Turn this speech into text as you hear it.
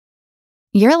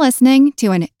You're listening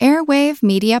to an Airwave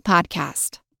Media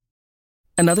Podcast.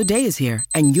 Another day is here,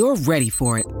 and you're ready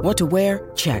for it. What to wear?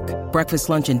 Check. Breakfast,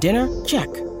 lunch, and dinner? Check.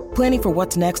 Planning for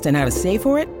what's next and how to save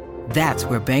for it? That's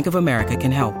where Bank of America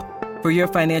can help. For your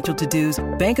financial to-dos,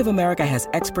 Bank of America has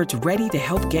experts ready to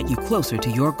help get you closer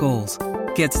to your goals.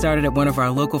 Get started at one of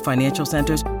our local financial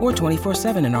centers or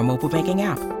 24/7 in our mobile banking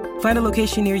app. Find a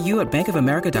location near you at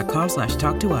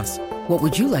bankofamerica.com/talktous. What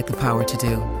would you like the power to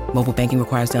do? Mobile banking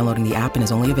requires downloading the app and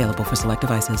is only available for select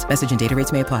devices. Message and data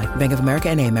rates may apply. Bank of America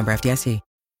N.A., member FDIC.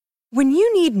 When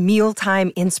you need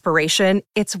mealtime inspiration,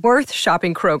 it's worth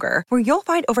shopping Kroger, where you'll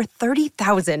find over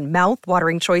 30,000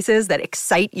 mouth-watering choices that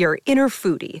excite your inner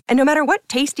foodie. And no matter what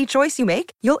tasty choice you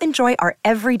make, you'll enjoy our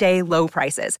everyday low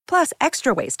prices, plus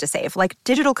extra ways to save, like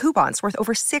digital coupons worth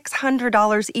over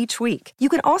 $600 each week. You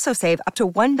can also save up to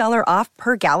 $1 off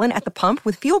per gallon at the pump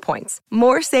with fuel points.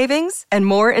 More savings and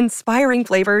more inspiring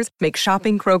flavors make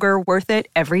shopping Kroger worth it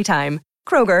every time.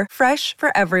 Kroger, fresh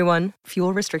for everyone.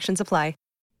 Fuel restrictions apply.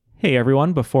 Hey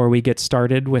everyone, before we get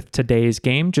started with today's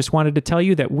game, just wanted to tell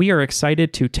you that we are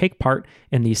excited to take part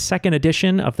in the second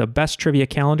edition of the best trivia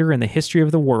calendar in the history of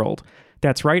the world.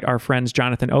 That's right, our friends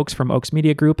Jonathan Oakes from Oakes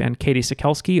Media Group and Katie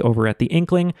Sikelski over at The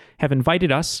Inkling have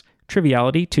invited us,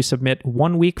 Triviality, to submit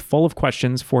 1 week full of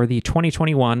questions for the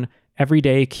 2021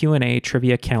 Everyday Q&A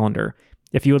Trivia Calendar.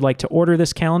 If you would like to order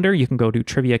this calendar, you can go to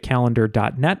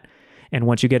triviacalendar.net, and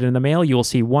once you get it in the mail, you will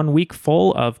see 1 week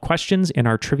full of questions in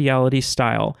our Triviality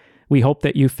style. We hope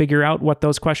that you figure out what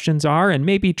those questions are and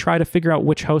maybe try to figure out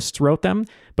which hosts wrote them.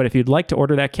 But if you'd like to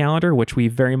order that calendar, which we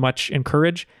very much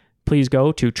encourage, please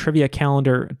go to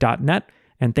triviacalendar.net.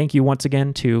 And thank you once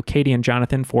again to Katie and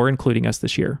Jonathan for including us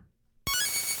this year.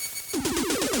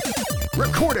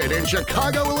 Recorded in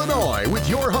Chicago, Illinois, with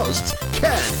your hosts,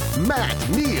 Ken, Matt,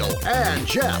 Neil, and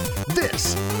Jeff.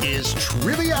 This is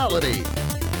Triviality.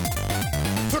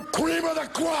 The cream of the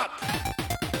crop!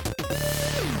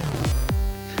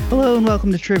 Hello and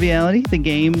welcome to Triviality, the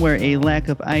game where a lack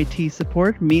of IT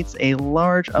support meets a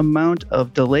large amount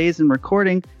of delays in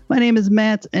recording. My name is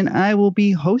Matt and I will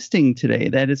be hosting today.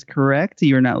 That is correct.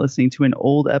 You're not listening to an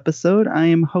old episode. I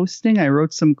am hosting. I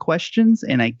wrote some questions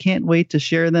and I can't wait to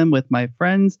share them with my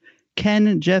friends,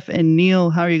 Ken, Jeff, and Neil.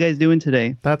 How are you guys doing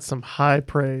today? That's some high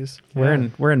praise. We're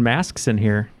in masks in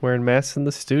here. We're in masks in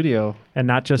the studio. And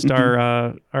not just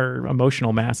our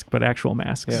emotional mask, but actual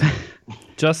masks. Yeah.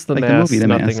 Just the Like mask, the movie,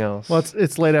 nothing mask. else. Well,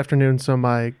 it's late afternoon, so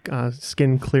my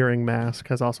skin clearing mask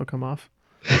has also come off.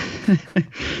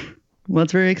 Well,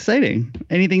 it's very exciting.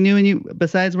 Anything new in you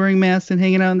besides wearing masks and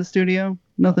hanging out in the studio?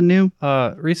 Nothing new?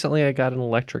 Recently, I got an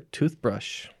electric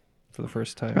toothbrush for the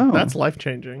first time. Oh, That's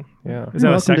life-changing. Yeah. Is that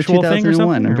a welcome sexual to thing or 2001.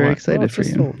 something? I'm or very what? excited Well, for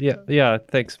just you. yeah,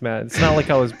 thanks, Matt. It's not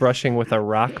like I was brushing with a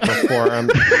rock before.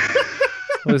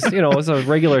 It was a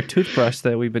regular toothbrush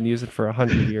that we've been using for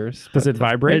 100 years. Does it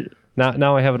vibrate?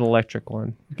 Now I have an electric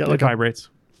one. It vibrates.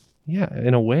 Yeah,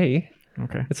 in a way.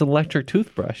 Okay. It's an electric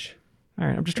toothbrush. All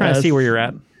right. I'm just trying to see where you're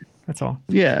at. That's all.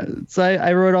 Yeah, so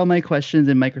I wrote all my questions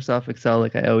in Microsoft Excel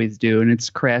like I always do, and it's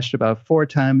crashed about 4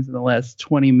 times in the last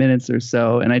 20 minutes or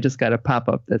so, and I just got a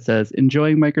pop-up that says,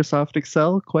 enjoying Microsoft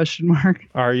Excel, ?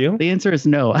 Are you? The answer is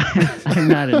no, I'm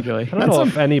not enjoying I don't know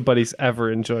if anybody's ever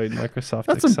enjoyed Microsoft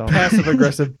That's Excel. some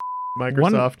passive-aggressive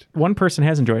Microsoft. One person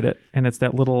has enjoyed it, and it's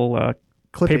that little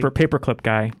Clippy. paperclip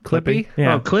guy. Clippy?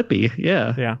 Yeah. Oh, Clippy,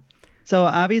 yeah. Yeah. So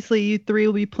obviously you three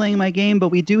will be playing my game, but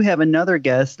we do have another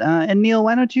guest, and Neil,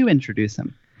 why don't you introduce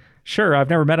him? Sure. I've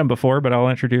never met him before, but I'll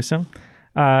introduce him.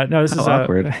 This is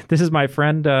awkward. This is my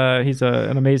friend. He's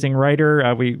an amazing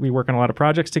writer. We work on a lot of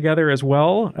projects together as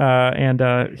well.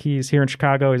 And he's here in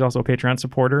Chicago. He's also a Patreon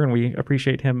supporter, and we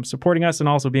appreciate him supporting us and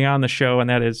also being on the show. And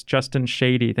that is Justin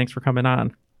Shady. Thanks for coming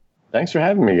on. Thanks for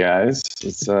having me, guys.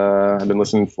 It's I've been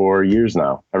listening for years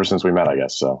now, ever since we met, I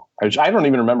guess. So I don't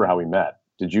even remember how we met.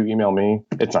 Did you email me?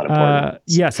 It's not important.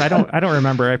 Yes, I don't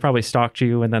remember. I probably stalked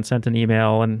you and then sent an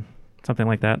email and something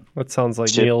like that. That sounds like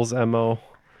Neil's MO.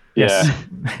 Yeah,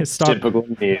 Typical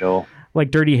Neil. Like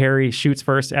Dirty Harry shoots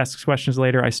first, asks questions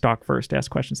later. I stalk first,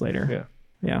 ask questions later.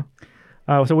 Yeah.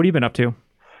 So what have you been up to?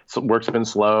 So work's been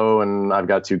slow, and I've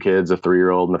got 2 kids, a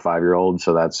 3-year-old and a 5-year-old.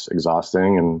 So that's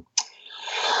exhausting. And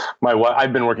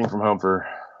I've been working from home for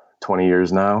 20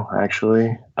 years now,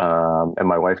 actually. And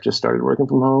my wife just started working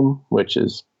from home, which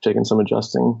is taking some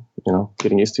adjusting,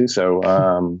 getting used to. So,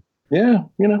 yeah.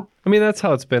 I mean, that's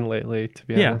how it's been lately, to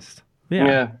be honest.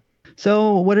 Yeah.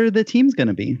 So what are the teams going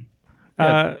to be?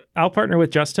 I'll partner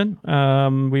with Justin.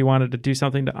 We wanted to do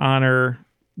something to honor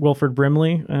Wilford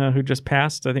Brimley, who just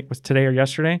passed, I think it was today or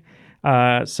yesterday.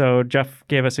 So Jeff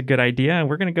gave us a good idea, and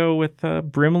we're going to go with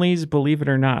Brimley's Believe It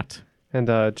or Not. And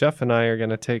Jeff and I are going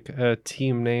to take a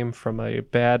team name from a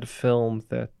bad film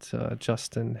that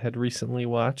Justin had recently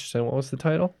watched. And what was the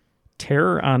title?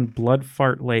 Terror on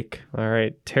Bloodfart Lake. All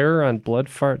right, Terror on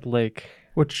Bloodfart Lake.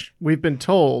 Which we've been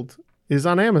told is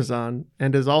on Amazon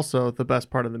and is also the best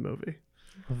part of the movie.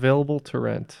 Available to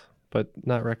rent, but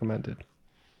not recommended.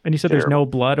 And you said there's no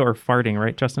blood or farting,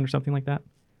 right, Justin, or something like that?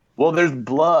 Well, there's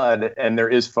blood and there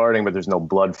is farting, but there's no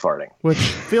blood farting. Which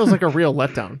feels like a real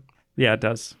letdown. Yeah, it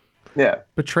does. Yeah.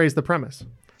 Betrays the premise.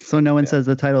 So no one says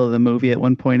the title of the movie at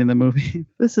one point in the movie.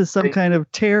 This is some kind of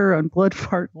terror on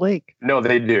Bloodfart Lake. No,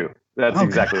 they do. That's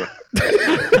exactly what.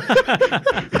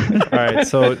 All right,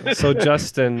 so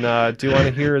Justin, do you want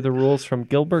to hear the rules from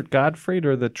Gilbert Gottfried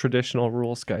or the traditional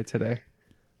rules guide today?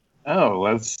 Oh,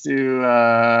 let's do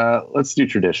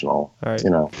traditional. All right.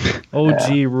 You know. OG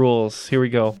rules. Here we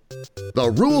go.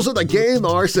 The rules of the game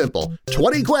are simple.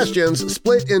 20 questions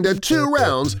split into 2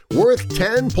 rounds worth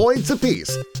 10 points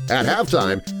apiece. At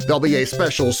halftime, there'll be a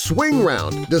special swing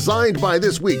round designed by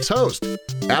this week's host.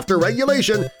 After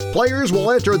regulation, players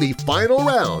will enter the final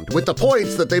round with the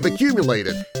points that they've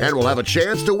accumulated and will have a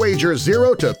chance to wager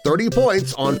 0 to 30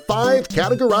 points on 5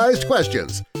 categorized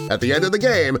questions. At the end of the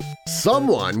game,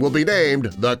 someone will be named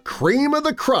the cream of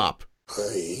the crop. I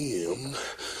am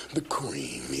the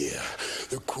cream,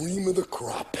 the cream of the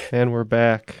crop. And we're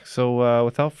back. So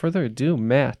without further ado,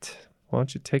 Matt, why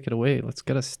don't you take it away? Let's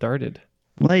get us started.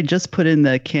 Well, I just put in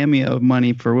the cameo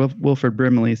money for Wilford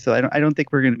Brimley, so I don't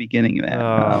think we're going to be getting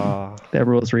that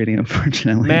rules reading,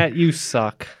 unfortunately. Matt, you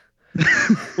suck.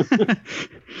 I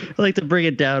like to bring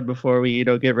it down before we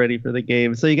get ready for the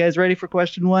game. So you guys ready for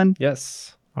question 1?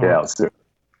 Yes. Yeah, let's do it.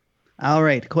 All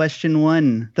right, question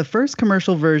 1. The first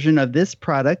commercial version of this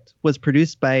product was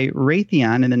produced by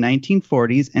Raytheon in the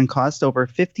 1940s and cost over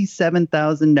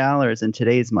 $57,000 in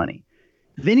today's money.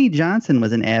 Vinnie Johnson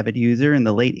was an avid user in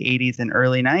the late 80s and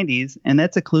early 90s, and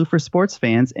that's a clue for sports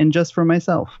fans and just for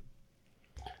myself.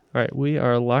 All right, we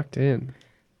are locked in.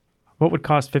 What would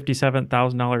cost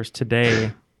 $57,000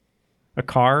 today? A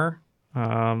car?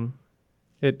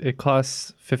 It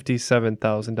costs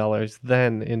 $57,000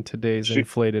 then in today's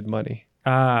inflated money.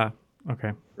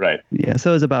 Okay. Right. Yeah,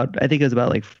 so I think it was about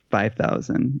like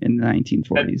 $5,000 in the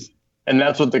 1940s. And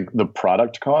that's what the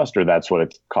product cost, or that's what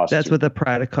it costs? That's what the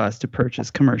product cost to purchase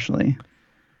commercially.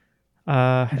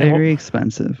 Very Very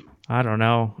expensive. I don't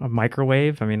know. A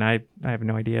microwave? I mean, I have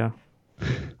no idea.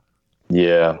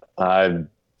 Yeah.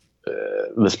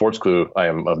 The sports clue, I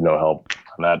am of no help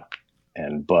on that.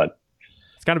 But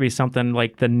it's got to be something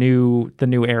like the new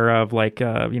era of like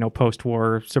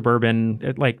post-war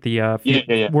suburban, like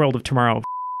the World of Tomorrow.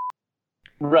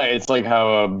 Right, it's like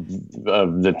how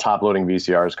the top-loading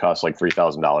VCRs cost like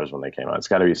 $3,000 when they came out. It's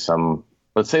got to be some.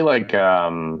 Let's say like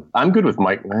I'm good with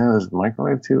is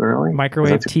microwave too early?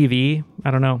 Microwave TV? I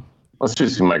don't know. Let's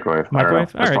just do microwave.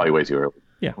 Microwave? That's probably way too early.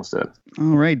 Yeah, let's do it.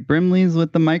 All right, Brimley's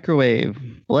with the microwave.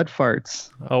 Blood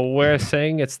farts. Oh, we're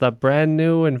saying it's the brand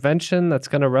new invention that's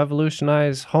going to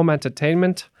revolutionize home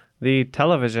entertainment, the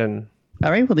television. All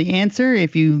right, well, the answer,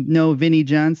 if you know Vinnie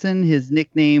Johnson, his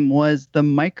nickname was the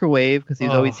microwave because he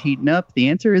was always heating up. The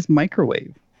answer is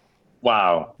microwave.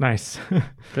 Wow. Nice.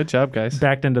 Good job, guys.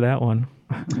 Backed into that one.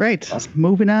 Right,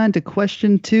 moving on to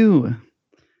question 2.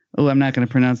 Oh, I'm not going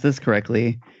to pronounce this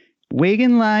correctly.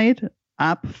 Wagenlied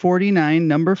Op 49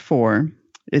 number 4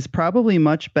 is probably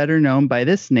much better known by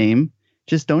this name.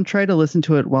 Just don't try to listen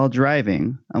to it while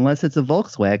driving. Unless it's a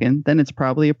Volkswagen, then it's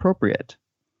probably appropriate.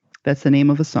 That's the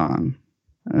name of a song.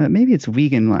 Maybe it's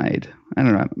Wagenlied. I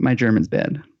don't know. My German's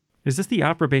bad. Is this the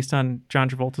opera based on John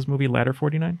Travolta's movie Ladder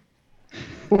 49?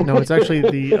 No, it's actually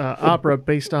the opera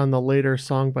based on the later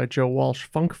song by Joe Walsh,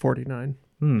 Funk 49.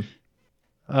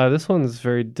 This one's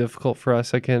very difficult for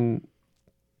us. I can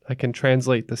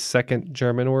translate the second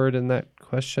German word in that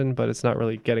question, but it's not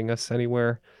really getting us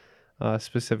anywhere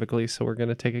specifically. So we're going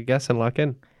to take a guess and lock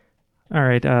in. All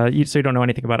right. So you don't know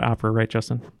anything about opera, right,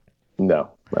 Justin?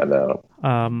 No, I don't.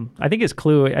 I think his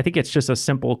clue, I think it's just a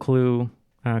simple clue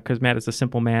because Matt is a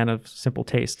simple man of simple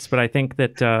tastes. But I think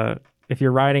that if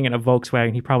you're riding in a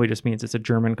Volkswagen, he probably just means it's a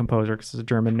German composer because it's a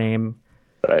German name.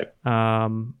 Right.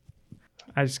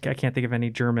 I can't think of any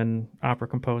German opera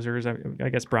composers. I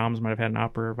guess Brahms might have had an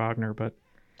opera or Wagner, but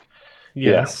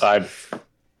yes. Yeah,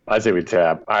 I say we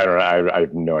tap. I don't know. I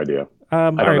have no idea.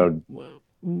 I don't know.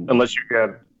 Unless you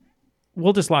can.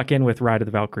 We'll just lock in with Ride of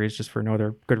the Valkyries just for no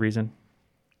other good reason.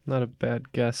 Not a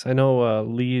bad guess. I know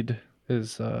Lied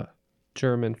is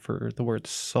German for the word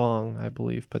song, I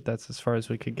believe, but that's as far as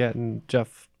we could get. And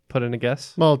Jeff put in a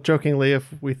guess. Well, jokingly,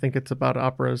 if we think it's about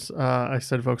operas, I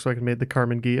said Volkswagen made the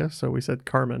Carmen Ghia, so we said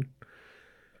Carmen.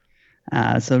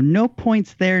 So no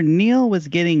points there. Neil was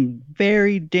getting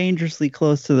very dangerously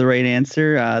close to the right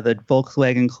answer. The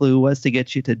Volkswagen clue was to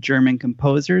get you to German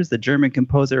composers. The German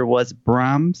composer was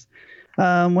Brahms.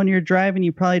 When you're driving,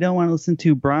 you probably don't want to listen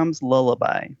to Brahms'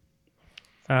 Lullaby.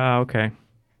 Okay.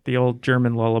 The old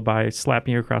German lullaby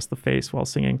slapping you across the face while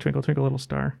singing Twinkle, Twinkle, Little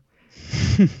Star.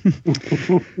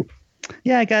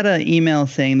 Yeah, I got an email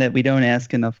saying that we don't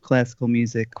ask enough classical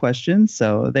music questions.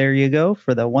 So there you go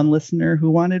for the one listener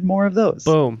who wanted more of those.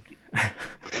 Boom.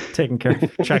 Taken care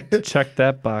of. Check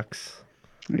that box.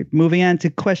 Right, moving on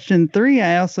to question 3.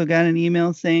 I also got an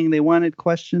email saying they wanted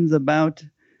questions about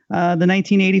the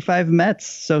 1985 Mets.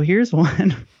 So here's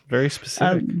one. Very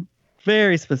specific.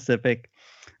 Very specific.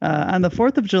 On the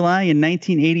 4th of July in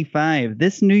 1985,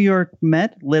 this New York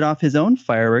Met lit off his own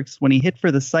fireworks when he hit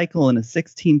for the cycle in a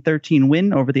 16-13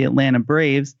 win over the Atlanta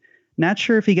Braves. Not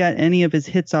sure if he got any of his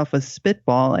hits off a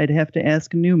spitball. I'd have to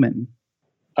ask Newman.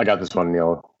 I got this one,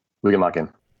 Neil. We can lock in.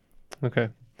 Okay.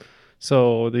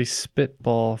 So the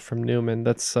spitball from Newman,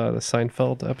 that's the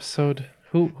Seinfeld episode.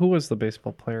 Who was the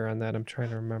baseball player on that? I'm trying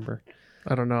to remember.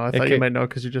 I don't know. I thought you might know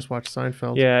because you just watched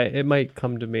Seinfeld. Yeah, it might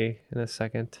come to me in a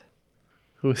second.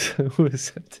 Who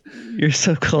is it? You're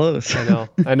so close.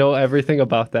 I know everything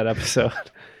about that episode.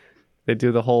 They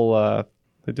do the whole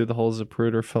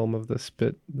Zapruder film of the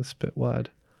spitwad.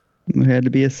 There had to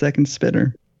be a second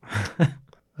spitter. All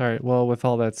right. Well, with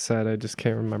all that said, I just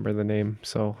can't remember the name,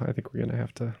 so I think we're gonna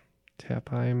have to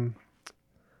tap. Man.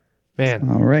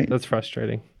 All right. That's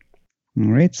frustrating.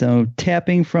 All right. So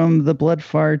tapping from the blood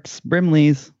farts,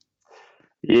 Brimley's.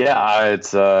 Yeah,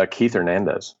 it's Keith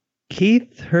Hernandez.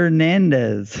 Keith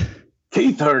Hernandez.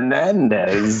 Keith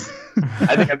Hernandez.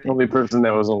 I think I'm the only person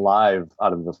that was alive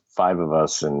out of the 5 of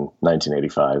us in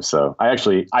 1985. So I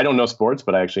don't know sports,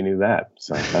 but I actually knew that.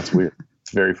 So that's weird.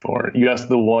 It's very foreign. You asked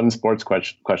the one sports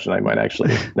question I might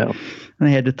actually know. And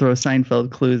I had to throw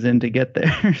Seinfeld clues in to get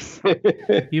there.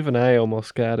 Even I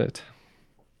almost got it.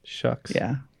 Shucks.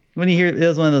 Yeah. When you hear, it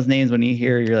was one of those names when you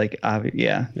hear, you're like,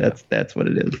 that's what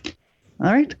it is.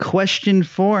 All right. Question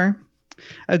 4.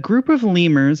 A group of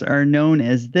lemurs are known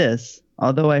as this,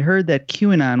 although I heard that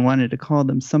QAnon wanted to call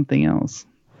them something else.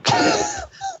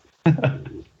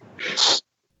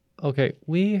 Okay,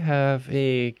 we have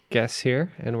a guess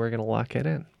here, and we're going to lock it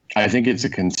in. I think it's a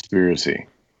conspiracy.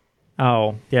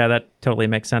 Oh, yeah, that totally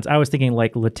makes sense. I was thinking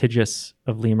like litigious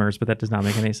of lemurs, but that does not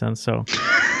make any sense. So,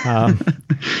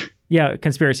 yeah,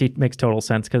 conspiracy makes total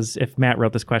sense because if Matt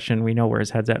wrote this question, we know where his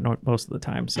head's at most of the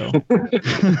time. So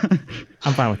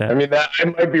I'm fine with that. I mean, I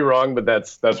might be wrong, but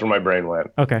that's where my brain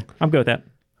went. Okay, I'm good with that.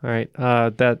 All right,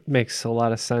 that makes a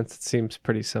lot of sense. It seems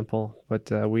pretty simple,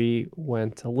 but we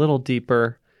went a little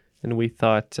deeper, and we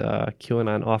thought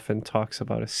QAnon often talks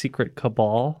about a secret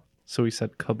cabal, so we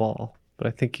said cabal, but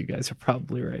I think you guys are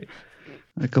probably right.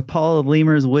 A cabal of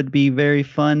lemurs would be very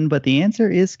fun, but the answer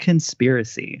is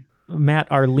conspiracy. Matt,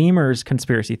 are lemurs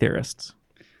conspiracy theorists?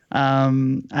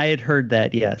 I had heard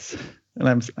that, yes.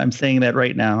 And I'm saying that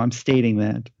right now. I'm stating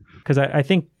that. Because I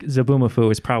think Zabumafu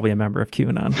is probably a member of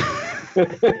QAnon.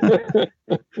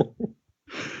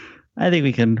 I think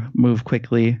we can move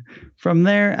quickly from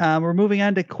there. We're moving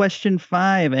on to question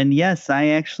 5. And yes, I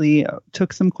actually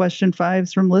took some question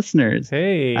 5s from listeners.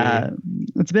 Hey.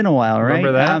 It's been a while, right?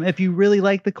 Remember that? If you really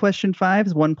like the question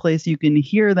 5s, one place you can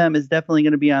hear them is definitely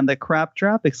going to be on the Crop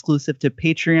Drop, exclusive to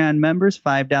Patreon members,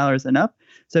 $5 and up.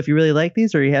 So if you really like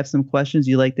these or you have some questions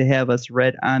you'd like to have us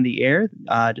read on the air,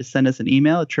 just send us an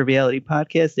email at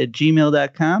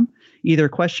trivialitypodcast@gmail.com. Either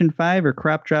question 5 or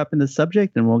Crop Drop in the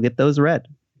subject, and we'll get those read.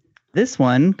 This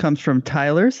one comes from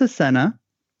Tyler Cesena.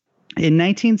 In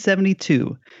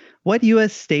 1972, what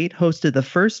U.S. state hosted the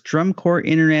first Drum Corps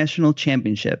International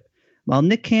Championship? While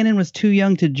Nick Cannon was too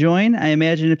young to join, I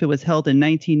imagine if it was held in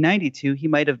 1992, he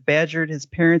might have badgered his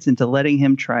parents into letting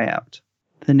him try out.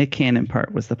 The Nick Cannon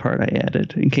part was the part I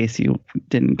added, in case you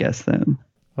didn't guess that.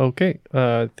 Okay,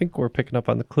 I think we're picking up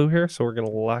on the clue here, so we're going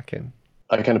to lock in.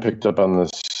 I kind of picked up on the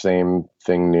same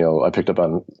thing, Neil. I picked up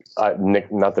on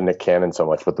not the Nick Cannon so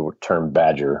much, but the term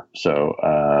badger. So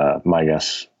my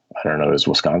guess, I don't know, is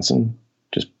Wisconsin,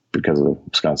 just because of the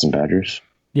Wisconsin Badgers.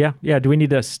 Yeah. Do we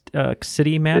need a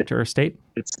city, Matt, or a state?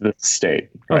 It's the state.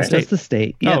 Oh, Right? state. It's the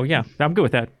state. Yeah. Oh, yeah. I'm good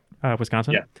with that.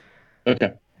 Wisconsin. Yeah.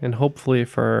 Okay. And hopefully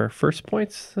for our first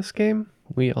points this game,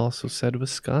 we also said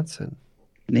Wisconsin.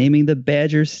 Naming the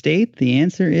Badger state, the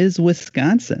answer is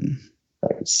Wisconsin.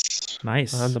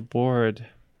 Nice. On the board.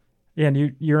 Yeah,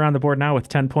 and you're on the board now with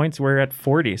 10 points. We're at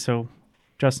 40, so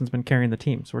Justin's been carrying the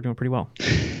team, so we're doing pretty well.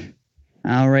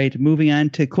 All right, moving on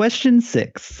to question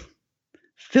 6.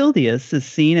 Fildius is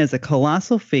seen as a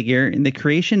colossal figure in the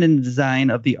creation and design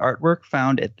of the artwork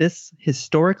found at this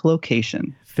historic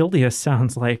location. Fildius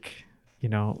sounds like,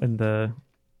 in the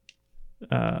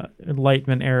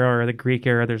Enlightenment era or the Greek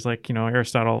era, there's like,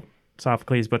 Aristotle,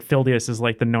 Sophocles, but Fildius is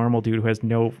like the normal dude who has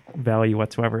no value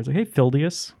whatsoever. It's like, hey,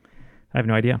 Fildius. I have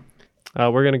no idea.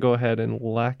 We're going to go ahead and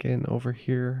lock in over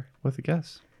here with a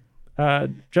guess.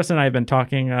 Justin and I have been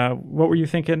talking. What were you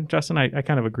thinking, Justin? I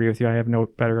kind of agree with you. I have no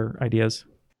better ideas.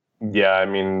 Yeah, I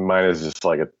mean, mine is just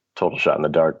like a total shot in the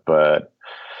dark, but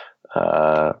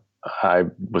I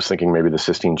was thinking maybe the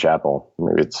Sistine Chapel.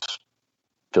 Maybe it's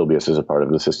Filbius is a part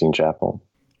of the Sistine Chapel.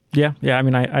 Yeah. I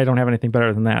mean, I don't have anything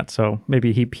better than that. So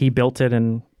maybe he built it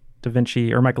and Da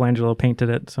Vinci or Michelangelo painted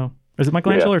it. So is it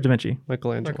Michelangelo or Da Vinci?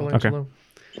 Michelangelo. Okay.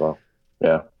 So,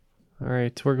 yeah. All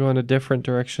right, we're going a different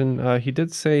direction. He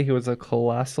did say he was a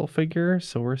colossal figure,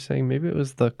 so we're saying maybe it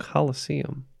was the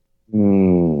Colosseum.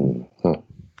 Mm-hmm.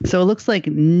 So it looks like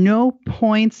no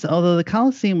points, although the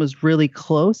Colosseum was really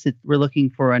close. We're looking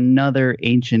for another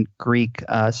ancient Greek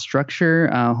structure.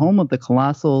 Home of the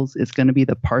Colossals is going to be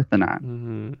the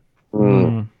Parthenon.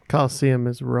 Mm-hmm. Colosseum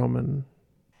is Roman.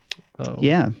 Oh.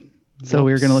 Yeah. So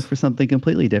we were going to look for something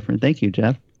completely different. Thank you,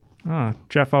 Jeff.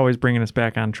 Jeff always bringing us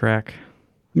back on track.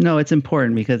 No, it's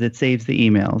important because it saves the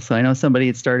email. So I know somebody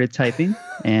had started typing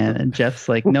and Jeff's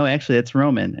like, no, actually, it's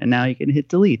Roman. And now you can hit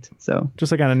delete. So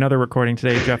just like on another recording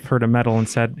today, Jeff heard a metal and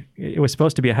said it was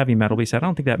supposed to be a heavy metal. He said, I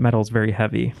don't think that metal is very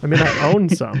heavy. I mean, I own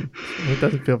some. It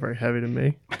doesn't feel very heavy to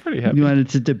me. Pretty heavy. You wanted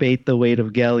to debate the weight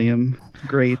of gallium.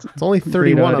 Great. It's only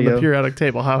 31 on the periodic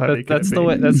table. How heavy can it be? That's the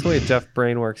way Jeff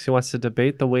brain works. He wants to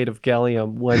debate the weight of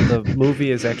gallium when the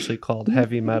movie is actually called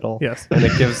Heavy Metal. Yes. And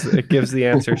it gives the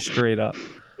answer straight up.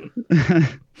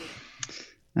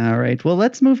 All right. Well,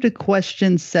 let's move to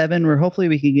question 7, where hopefully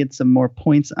we can get some more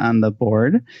points on the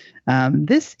board.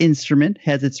 This instrument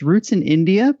has its roots in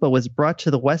India, but was brought to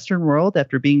the Western world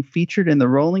after being featured in the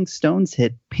Rolling Stones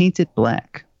hit Paint It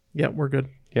Black. Yeah, we're good.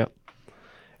 Yep.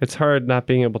 It's hard not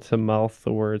being able to mouth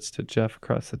the words to Jeff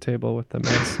across the table with the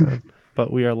mouse on,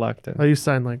 but we are locked in. I'll use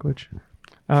sign language.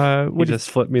 You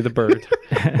just flipped me the bird.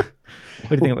 What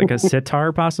do you think? Like a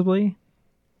sitar, possibly?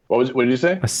 What did you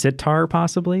say? A sitar,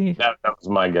 possibly? That was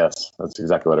my guess. That's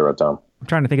exactly what I wrote down. I'm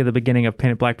trying to think of the beginning of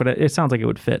Paint It Black, but it sounds like it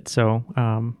would fit. So,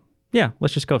 yeah,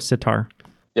 let's just go sitar.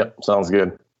 Yep, sounds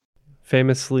good.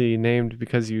 Famously named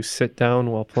because you sit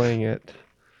down while playing it.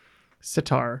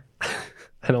 Sitar.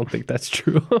 I don't think that's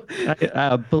true.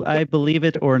 I believe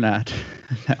it or not.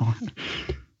 That one.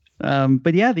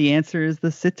 But yeah, the answer is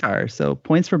the sitar. So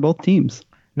points for both teams.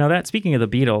 Now speaking of the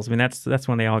Beatles, I mean that's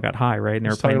when they all got high, right? And they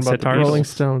were playing about sitars. The Rolling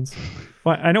Stones.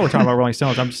 Well, I know we're talking about Rolling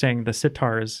Stones. I'm just saying the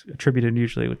sitar is attributed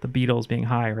usually with the Beatles being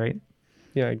high, right?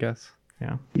 Yeah, I guess.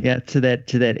 Yeah. Yeah, to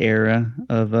that era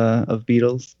of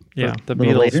Beatles. Yeah. The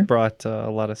Beatles brought a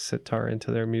lot of sitar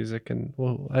into their music, and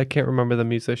I can't remember the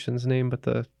musician's name, but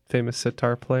the famous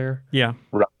sitar player. Yeah.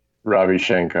 Ravi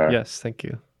Shankar. Yes, thank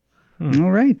you.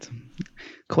 All right.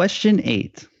 Question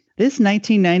 8. This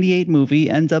 1998 movie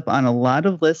ends up on a lot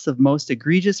of lists of most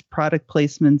egregious product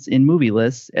placements in movie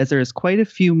lists, as there is quite a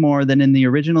few more than in the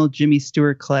original Jimmy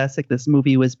Stewart classic this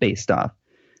movie was based off.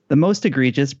 The most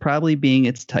egregious probably being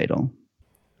its title.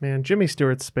 Man, Jimmy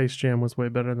Stewart's Space Jam was way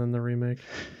better than the remake.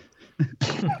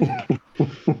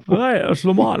 There's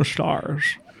the Monstars.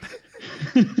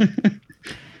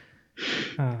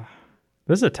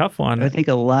 This is a tough one. I think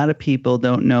a lot of people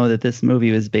don't know that this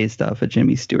movie was based off a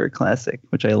Jimmy Stewart classic,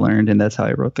 which I learned, and that's how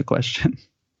I wrote the question.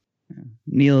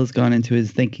 Neil has gone into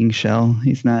his thinking shell.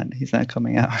 He's not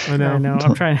coming out. I know.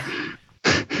 I'm trying.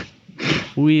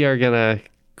 We are gonna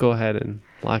go ahead and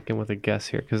lock in with a guess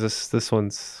here because this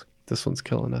one's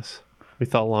killing us. We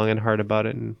thought long and hard about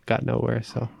it and got nowhere.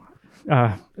 So,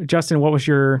 Justin, what was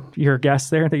your guess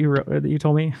there that you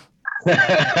told me?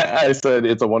 I said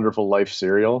It's a Wonderful Life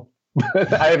cereal.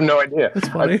 I have no idea. That's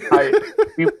funny.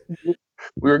 We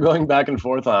were going back and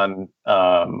forth on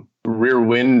Rear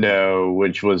Window,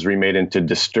 which was remade into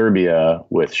Disturbia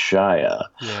with Shia.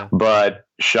 Yeah. But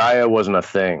Shia wasn't a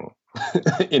thing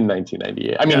in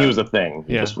 1998. I mean, he was a thing.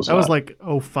 He just was that was not. like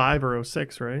 05 or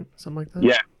 06, right? Something like that?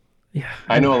 Yeah.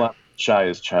 I know a lot of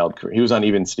Shia's child career. He was on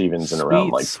Even Stevens in around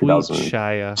like 2002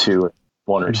 Shia.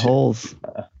 1 or And 2. Holes.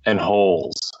 And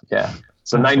Holes. Yeah.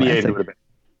 So 98 would have been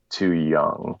too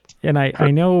young. And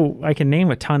I know I can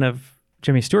name a ton of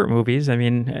Jimmy Stewart movies. I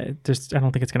mean, I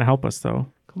don't think it's going to help us, though.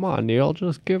 Come on, Neil,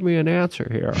 just give me an answer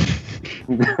here.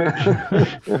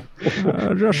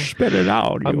 Just spit it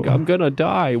out. I'm going to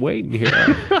die waiting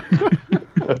here.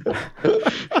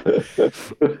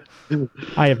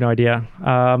 I have no idea.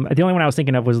 The only one I was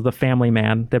thinking of was The Family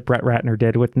Man that Brett Ratner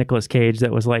did with Nicolas Cage.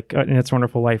 That was like an It's a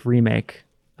Wonderful Life remake.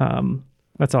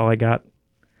 That's all I got.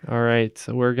 All right,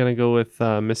 so we're gonna go with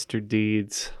Mr.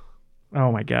 Deeds.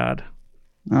 Oh my God.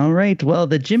 All right. Well,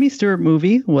 the Jimmy Stewart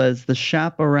movie was The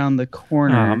Shop Around the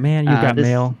Corner. Oh man, you got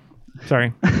mail.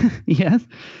 Sorry. Yes.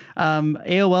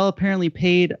 AOL apparently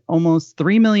paid almost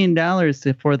 $3 million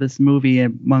for this movie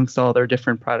amongst all their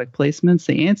different product placements.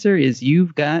 The answer is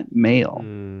You've Got Mail.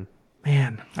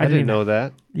 Man, I didn't know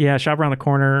that. Yeah, Shop Around the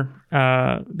Corner.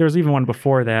 There's even one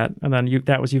before that, and then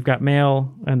that was You've Got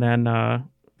Mail, and then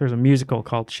there's a musical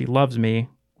called She Loves Me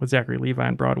with Zachary Levi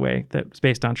on Broadway that was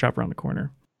based on Shop Around the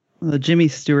Corner. Well, Jimmy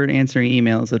Stewart answering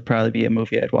emails would probably be a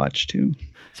movie I'd watch too.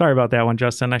 Sorry about that one,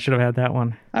 Justin. I should have had that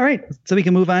one. All right, so we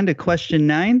can move on to question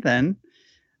 9 then.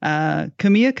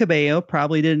 Camilla Cabello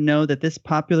probably didn't know that this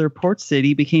popular port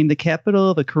city became the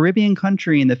capital of a Caribbean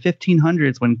country in the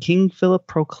 1500s when King Philip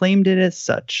proclaimed it as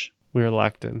such. We were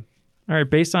locked in. All right,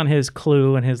 based on his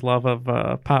clue and his love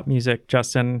of pop music,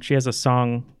 Justin, she has a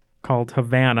song called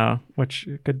Havana, which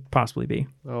it could possibly be.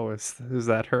 Oh, is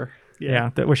that her? Yeah,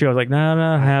 where she goes like, no,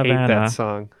 Havana. I hate that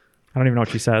song. I don't even know what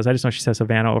she says. I just know she says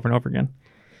Havana over and over again.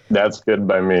 That's good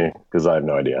by me because I have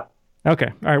no idea. Okay.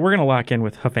 All right. We're going to lock in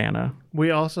with Havana.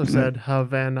 We also said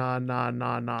Havana,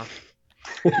 na.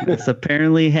 Yes,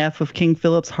 apparently half of King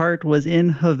Philip's heart was in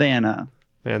Havana.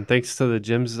 Man, thanks to the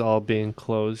gyms all being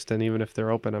closed, and even if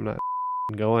they're open, I'm not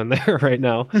going there right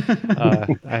now.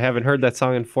 I haven't heard that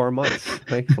song in 4 months,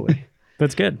 thankfully.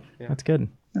 That's good. Yeah. That's good.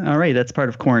 All right. That's part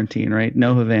of quarantine, right?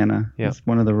 No Havana. Yeah. That's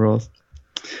one of the rules.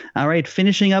 All right.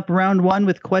 Finishing up round 1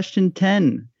 with question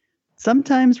 10.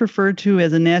 Sometimes referred to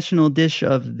as a national dish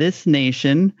of this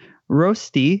nation,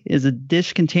 rosti is a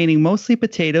dish containing mostly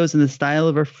potatoes in the style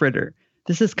of a fritter.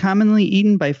 This is commonly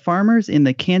eaten by farmers in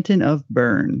the canton of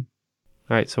Bern.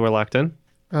 All right, so we're locked in?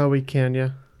 We can, yeah.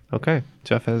 Okay,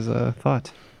 Jeff has a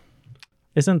thought.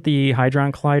 Isn't the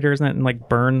Hadron Collider, isn't that in like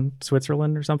Bern,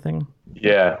 Switzerland or something?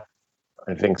 Yeah,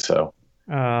 I think so.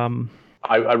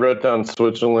 I wrote down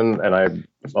Switzerland, and I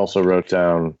also wrote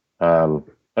down...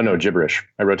 gibberish.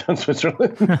 I wrote down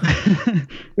Switzerland.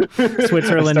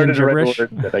 Switzerland and gibberish.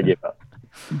 That I gave up.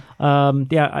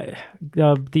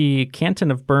 The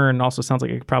canton of Bern also sounds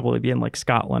like it could probably be in like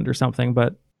Scotland or something,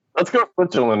 but let's go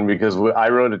Switzerland because I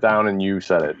wrote it down and you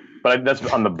said it. But that's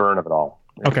on the Bern of it all.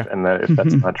 Okay. And if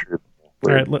that's not true.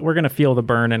 All right, we're going to feel the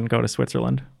Bern and go to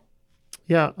Switzerland.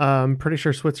 Yeah, I'm pretty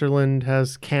sure Switzerland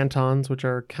has cantons, which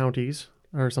are counties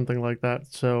or something like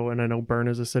that. So, and I know Bern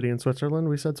is a city in Switzerland.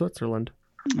 We said Switzerland.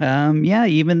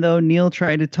 Even though Neil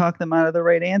tried to talk them out of the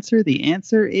right answer, the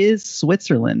answer is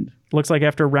Switzerland. Looks like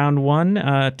after round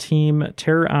 1, Team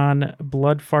Terror on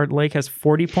Bloodfart Lake has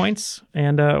 40 points.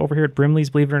 And over here at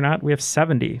Brimley's, believe it or not, we have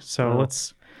 70. So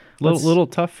let's little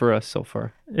tough for us so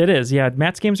far. It is, yeah.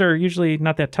 Matt's games are usually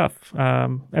not that tough. I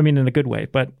mean, in a good way,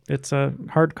 but it's a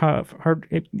hard fought,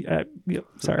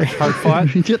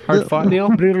 Neil.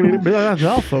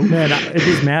 Man,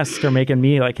 these masks are making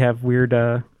me like have weird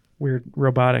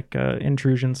robotic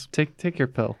intrusions. Take your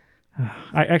pill.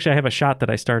 I have a shot that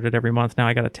I started every month. Now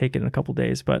I got to take it in a couple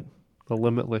days, but the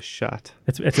limitless shot.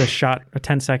 It's a shot, a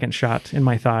 10-second shot in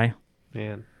my thigh.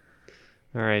 Man.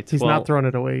 All right. He's not throwing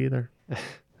it away either.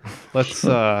 Let's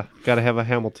got to have a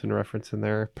Hamilton reference in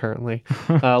there apparently.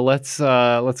 Let's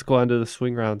go on to the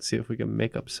swing round, see if we can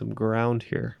make up some ground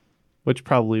here, which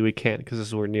probably we can't because this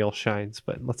is where Neil shines,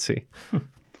 but let's see.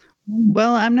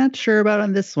 Well, I'm not sure about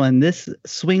on this one. This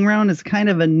swing round is kind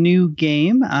of a new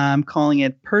game. I'm calling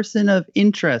it Person of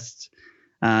Interest,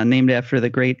 named after the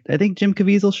great, I think, Jim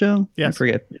Caviezel show. Yes. I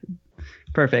forget.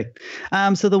 Perfect.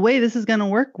 So the way this is going to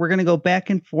work, we're going to go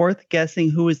back and forth guessing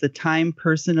who is the Time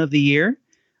Person of the Year.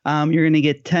 You're going to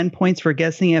get 10 points for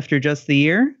guessing after just the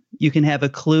year. You can have a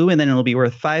clue, and then it'll be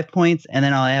worth 5 points. And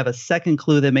then I'll have a second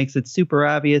clue that makes it super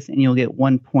obvious, and you'll get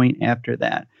 1 point after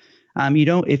that.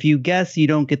 If you guess, you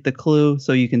don't get the clue.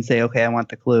 So you can say, okay, I want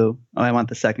the clue. Oh, I want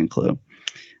the second clue.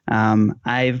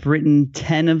 I've written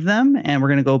 10 of them, and we're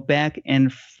going to go back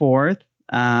and forth.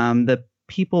 The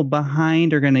people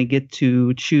behind are going to get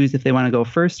to choose if they want to go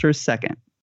first or second.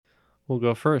 We'll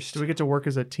go first. Do we get to work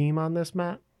as a team on this,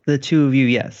 Matt? The two of you,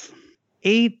 yes.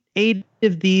 Eight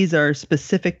of these are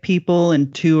specific people,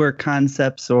 and 2 are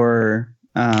concepts or...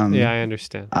 yeah, I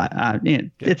understand.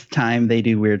 It's time. They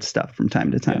do weird stuff from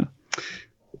time to time. Yeah.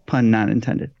 Pun not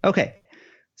intended. Okay.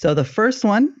 So the first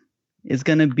one is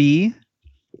going to be,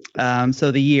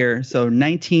 the year. So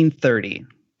 1930.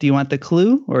 Do you want the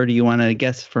clue or do you want to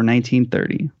guess for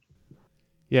 1930?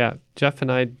 Yeah. Jeff and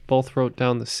I both wrote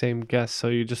down the same guess. So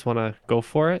you just want to go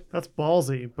for it? That's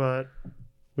ballsy, but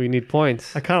We need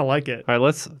points. I kind of like it. All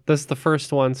right, this is the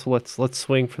first one, so let's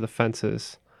swing for the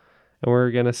fences. And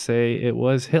we're going to say it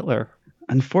was Hitler.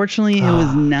 Unfortunately, it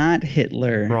was not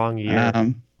Hitler. Wrong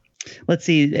year. Let's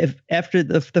see. If after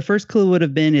the first clue would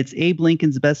have been it's Abe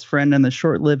Lincoln's best friend on the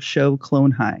short-lived show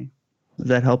Clone High. Does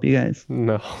that help you guys?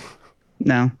 No.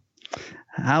 No.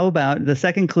 How about the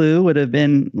second clue would have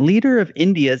been leader of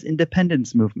India's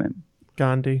independence movement?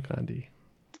 Gandhi.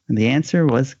 And the answer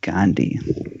was Gandhi.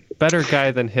 Better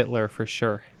guy than Hitler for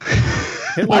sure.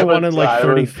 Hitler won in like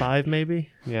 35, maybe.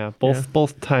 Yeah,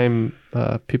 both time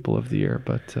people of the year,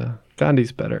 but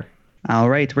Gandhi's better. All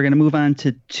right, we're going to move on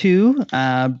to 2.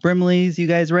 Brimley's, you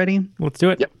guys ready? Let's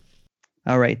do it. Yep.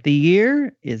 All right, the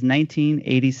year is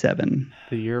 1987.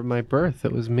 The year of my birth,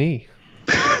 it was me.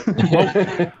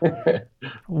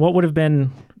 What would have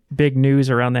been big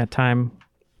news around that time?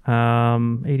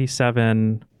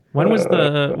 87. When was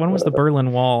the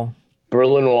Berlin Wall?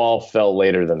 Berlin Wall fell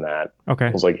later than that. Okay.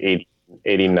 It was like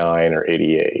 89 or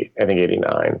 88. I think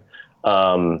 89.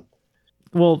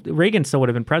 Well, Reagan still would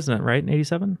have been president, right? In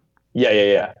 87?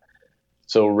 Yeah.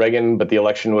 So Reagan, but the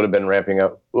election would have been ramping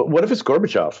up. What if it's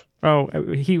Gorbachev? Oh,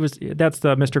 that's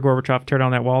the Mr. Gorbachev tear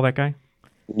down that wall, that guy?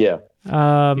 Yeah.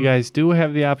 You guys do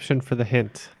have the option for the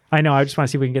hint. I know. I just want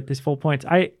to see if we can get these full points.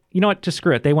 You know what? Just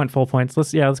screw it. They went full points.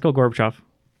 Let's go Gorbachev.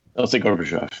 I'll say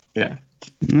Gorbachev. Yeah.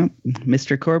 Nope.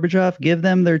 Mr. Gorbachev, give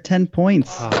them their 10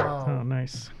 points. Oh,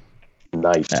 nice.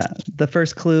 Nice. The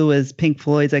first clue was Pink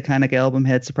Floyd's iconic album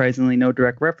had surprisingly no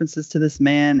direct references to this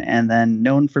man, and then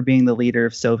known for being the leader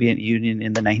of Soviet Union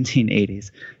in the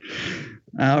 1980s.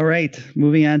 All right,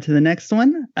 moving on to the next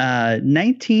one.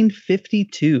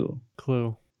 1952.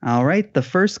 Clue. All right, the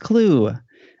first clue.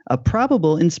 A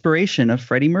probable inspiration of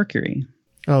Freddie Mercury.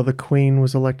 Oh, the Queen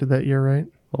was elected that year, right?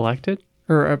 Elected?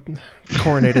 Or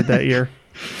coronated that year.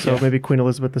 So maybe Queen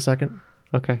Elizabeth II.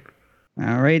 Okay.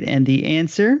 All right, and the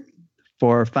answer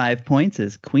for 5 points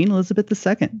is Queen Elizabeth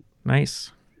II.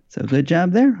 Nice. So good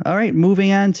job there. All right,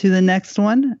 moving on to the next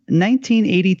one.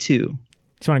 1982. Do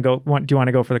you want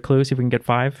to go for the clue? See if we can get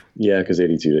 5? Yeah, because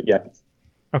 82. Yeah.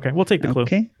 Okay, we'll take the clue.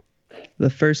 Okay. The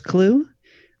first clue.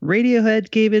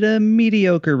 Radiohead gave it a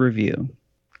mediocre review.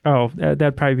 Oh,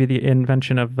 that'd probably be the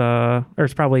invention of, or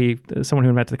it's probably someone who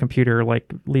invented the computer,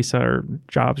 like Lisa or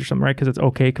Jobs or something, right? Because it's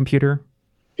OK Computer.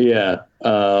 Yeah.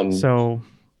 So.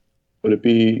 Would it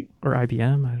be? Or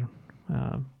IBM? I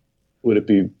don't. Would it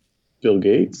be Bill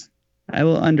Gates? I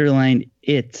will underline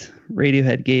it.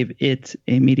 Radiohead gave it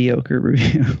a mediocre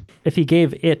review. If he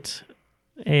gave it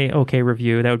a OK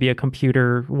review, that would be a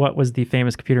computer. What was the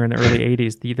famous computer in the early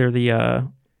 80s? Either the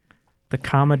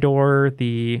Commodore,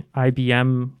 the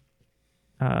IBM,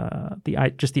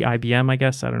 just the IBM, I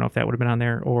guess. I don't know if that would have been on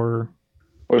there, or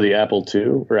the Apple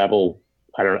II or Apple.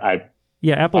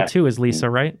 Yeah, Apple II is Lisa,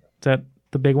 right? Is that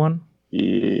the big one?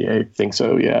 Yeah, I think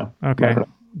so. Yeah. Okay. Do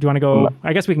you want to go?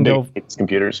 I guess we can go. It's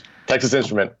computers. Texas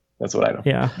Instrument. That's what I know.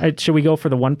 Yeah. Should we go for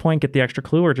the 1 point, get the extra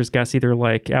clue, or just guess either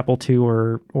like Apple II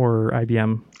or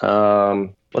IBM?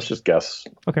 Let's just guess.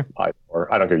 Okay.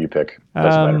 Or I don't care. You pick.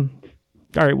 Doesn't matter.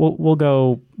 All right, we'll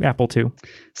go Apple II.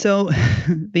 So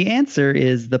the answer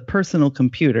is the personal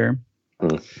computer.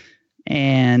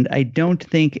 And I don't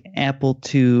think Apple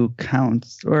II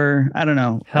counts, or I don't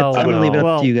know. I'm going to leave it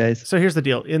up to you guys. So here's the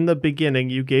deal. In the beginning,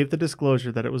 you gave the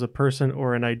disclosure that it was a person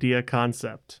or an idea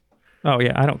concept. Oh,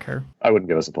 yeah, I don't care. I wouldn't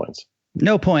give us the points.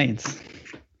 No points.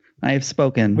 I have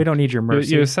spoken. We don't need your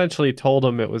mercy. You essentially told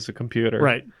him it was a computer.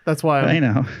 Right. That's why I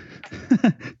know.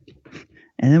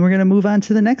 And then we're going to move on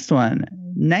to the next one.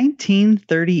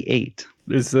 1938.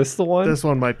 Is this the one? This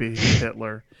one might be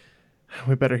Hitler.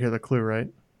 We better hear the clue, right?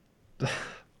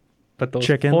 But those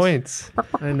Chickens. points.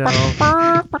 I know.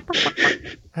 I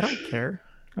don't care.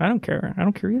 I don't care. I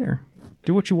don't care either.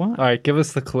 Do what you want. All right, give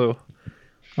us the clue.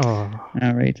 Oh.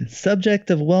 All right. Subject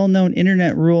of well-known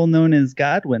internet rule known as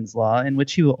Godwin's Law, in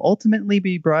which he will ultimately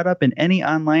be brought up in any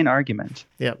online argument.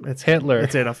 Yep, it's Hitler.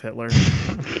 It's Adolf Hitler.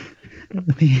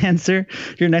 The answer,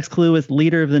 your next clue is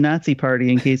leader of the Nazi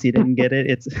party, in case you didn't get it.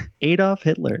 It's Adolf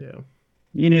Hitler. Yeah.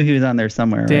 You knew he was on there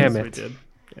somewhere. Damn right? it. We did.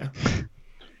 Yeah.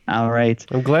 All right.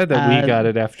 I'm glad that we got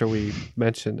it after we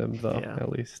mentioned him, though, at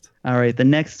least. All right. The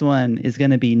next one is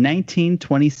going to be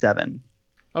 1927.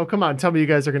 Oh, come on. Tell me you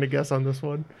guys are going to guess on this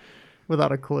one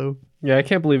without a clue. Yeah, I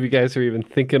can't believe you guys are even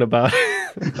thinking about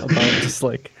just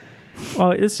like...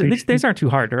 Well, these aren't too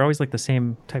hard. They're always like the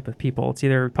same type of people. It's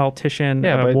either a politician,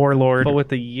 a warlord. But with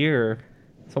the year,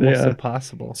 it's almost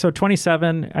impossible. So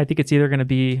 27, I think it's either going to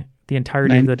be the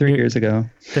entirety of the 3 years ago,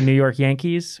 the New York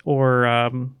Yankees, or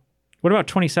what about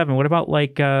 27? What about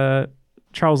like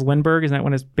Charles Lindbergh? Isn't that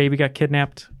when his baby got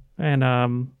kidnapped?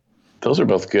 And Those are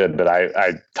both good, but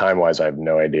I time-wise, I have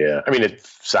no idea. I mean, it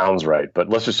sounds right, but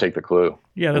let's just take the clue.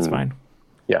 Yeah, that's fine.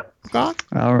 Yeah.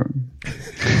 All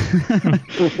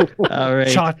right.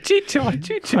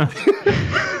 Cha-chi-cha-chi-cha.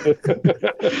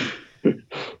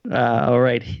 All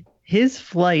right. His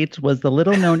Flight was the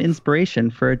little-known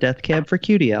inspiration for a Death Cab for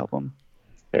Cutie album.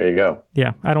 There you go.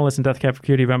 Yeah, I don't listen to Death Cab for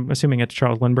Cutie, but I'm assuming it's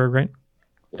Charles Lindbergh, right?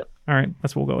 Yep. All right,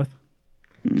 that's what we'll go with.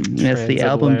 Yes, the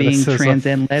album being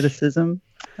Transatlanticism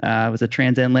was a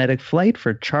transatlantic flight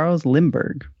for Charles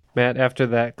Lindbergh. Matt, after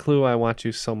that clue, I want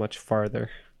you so much farther.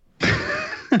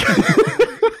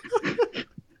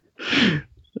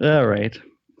 All right.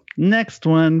 Next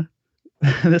one.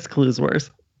 This clue's worse.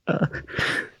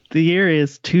 The year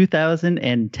is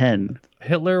 2010.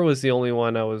 Hitler was the only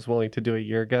one I was willing to do a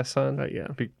year guess on. Yeah.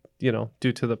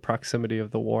 Due to the proximity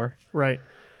of the war. Right.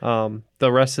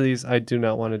 The rest of these, I do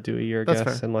not want to do a year That's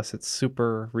guess fair. unless it's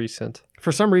super recent.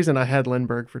 For some reason, I had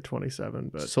Lindbergh for 27,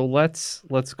 but So let's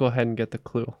go ahead and get the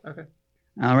clue. okay.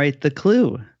 All right, the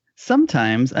clue.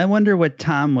 Sometimes I wonder what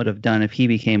Tom would have done if he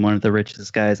became one of the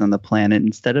richest guys on the planet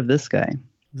instead of this guy.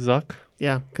 Zuck?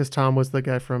 Yeah, because Tom was the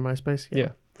guy from MySpace. Yeah.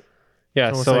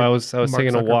 Yeah, So so we'll I say was Mark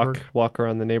taking a Zuckerberg. walk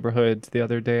around the neighborhood the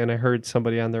other day, and I heard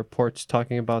somebody on their porch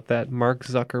talking about that Mark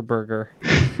Zuckerberger,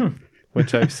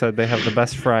 which I've said they have the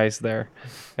best fries there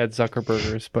at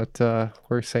Zuckerbergers, but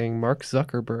we're saying Mark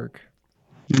Zuckerberg.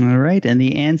 All right, and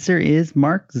the answer is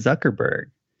Mark Zuckerberg.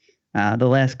 The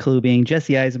last clue being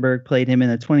Jesse Eisenberg played him in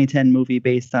a 2010 movie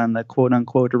based on the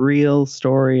quote-unquote real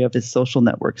story of his social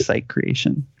network site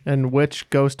creation. And which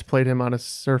ghost played him on a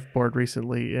surfboard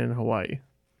recently in Hawaii?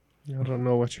 I don't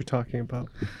know what you're talking about.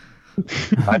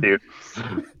 I do.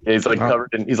 Yeah, he's like covered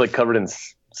in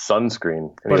sunscreen.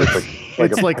 And But he it's looks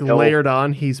like it's a like pill. layered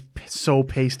on. He's so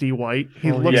pasty white.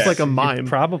 He looks yes. like a He mime.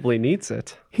 probably needs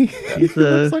it. He's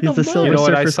the like he's a the mime. Silver You know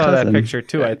what? I Surfer's saw cousin. that picture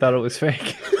too. I thought it was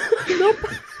fake.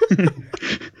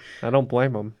 I don't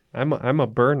blame him. I'm a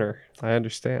burner. I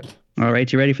understand. All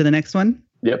right, you ready for the next one?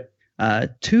 Yep.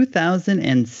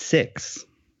 2006.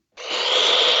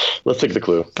 Let's take the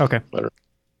clue. Okay.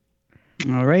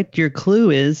 All right, your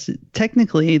clue is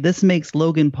technically this makes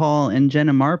Logan Paul and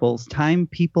Jenna Marbles Time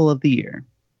People of the Year.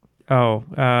 Oh,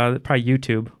 probably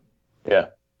YouTube. Yeah.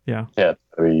 Yeah. Yeah.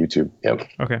 That'd be YouTube. Yep.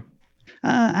 Okay.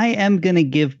 I am going to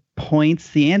give points.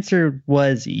 The answer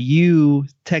was you,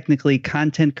 technically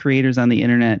content creators on the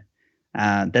internet.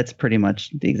 That's pretty much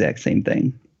the exact same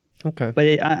thing. Okay. But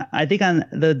I think on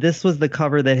this was the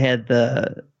cover that had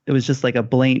it was just like a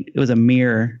blank, it was a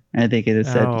mirror. And I think it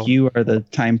said, Oh. you are the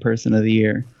Time Person of the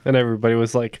Year. And everybody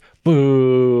was like,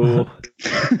 "Boo!"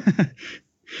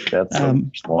 That's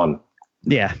just one.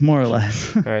 Yeah, more or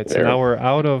less. All right. So There. now we're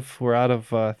out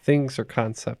of things or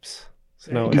concepts.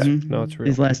 So now it's Mhm. now it's real.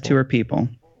 These last two people. are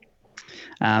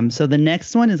people. So the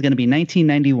next one is going to be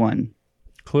 1991.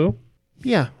 Clue.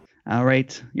 Yeah. All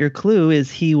right. Your clue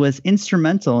is he was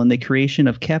instrumental in the creation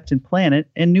of Captain Planet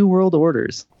and New World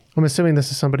Orders. I'm assuming this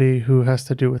is somebody who has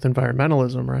to do with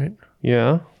environmentalism, right?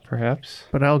 Yeah. Perhaps.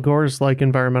 But Al Gore's like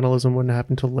environmentalism wouldn't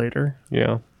happen till later.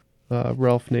 Yeah.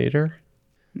 Ralph Nader.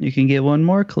 You can get one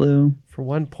more clue. For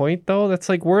 1 point, though, that's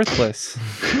like worthless.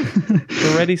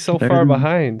 We're already so Better far than-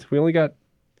 behind. We only got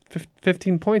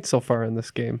 15 points so far in this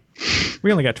game.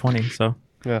 We only got 20, so.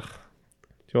 Ugh.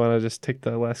 Do you want to just take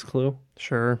the last clue?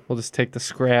 Sure. We'll just take the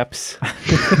scraps.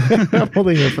 I'm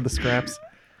only here for the scraps.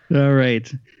 All right.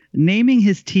 Naming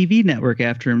his TV network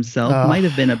after himself might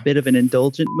have been a bit of an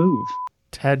indulgent move.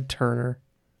 Ted Turner.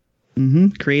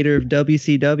 Creator of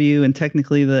WCW and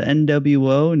technically the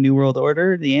NWO, New World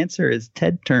Order. The answer is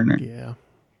Ted Turner. Yeah.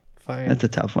 Fine. That's a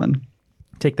tough one.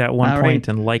 Take that 1 All point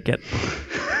right. and like it.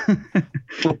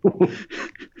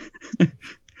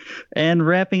 And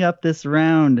wrapping up this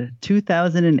round,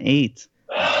 2008.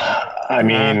 I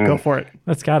mean, Go for it.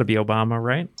 That's got to be Obama,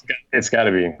 right? it's got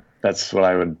to be. That's what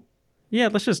I would. Yeah,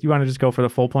 you want to just go for the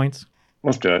full points?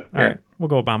 Let's do it. All right, we'll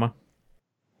go Obama.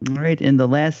 All right. In The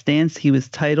Last Dance, he was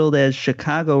titled as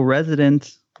Chicago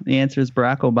resident. The answer is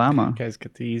Barack Obama. You guys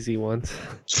get the easy ones.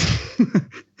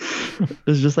 It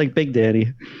was just like Big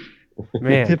Daddy.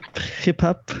 Man. Hip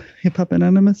Hop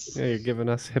Anonymous. Yeah, you're giving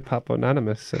us Hip Hop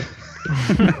Anonymous. So.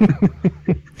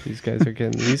 These guys are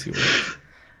getting the easy ones.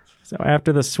 So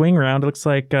after the swing round, it looks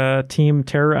like Team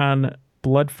Terror on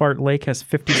Blood Fart Lake has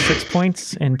 56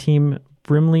 points, and Team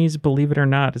Brimley's Believe It or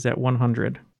Not is at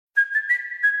 100.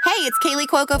 Hey, it's Kaylee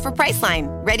Cuoco for Priceline.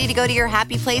 Ready to go to your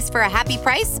happy place for a happy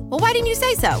price? Well, why didn't you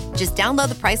say so? Just download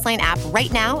the Priceline app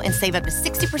right now and save up to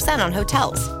 60% on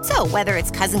hotels. So whether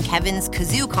it's Cousin Kevin's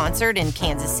Kazoo Concert in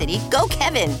Kansas City, go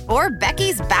Kevin, or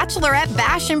Becky's Bachelorette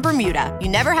Bash in Bermuda, you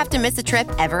never have to miss a trip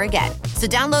ever again. So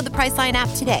download the Priceline app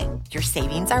today. Your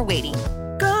savings are waiting.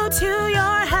 Go to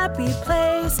your happy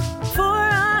place for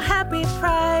a happy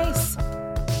price.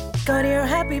 Go to your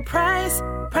happy price,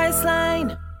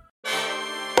 Priceline.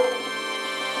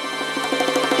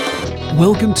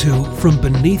 Welcome to From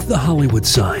Beneath the Hollywood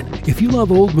Sign. If you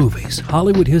love old movies,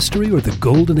 Hollywood history, or the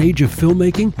golden age of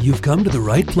filmmaking, you've come to the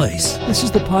right place. This is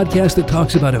the podcast that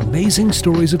talks about amazing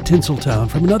stories of Tinseltown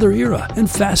from another era and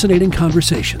fascinating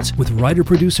conversations with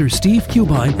writer-producer Steve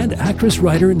Cubine and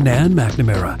actress-writer Nan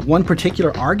McNamara. One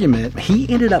particular argument, he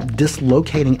ended up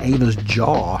dislocating Ava's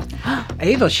jaw.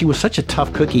 Ava, she was such a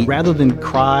tough cookie. Rather than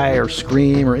cry or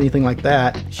scream or anything like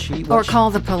that, Or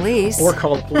call the police.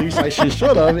 She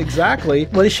should have, exactly.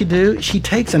 What does she do? She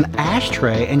takes an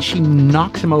ashtray and she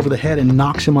knocks him over the head and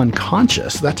knocks him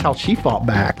unconscious. That's how she fought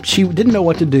back. She didn't know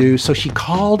what to do, so she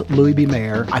called Louis B.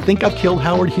 Mayer. I think I've killed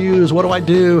Howard Hughes. What do I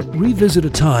do? Revisit a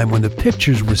time when the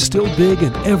pictures were still big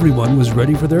and everyone was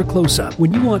ready for their close-up.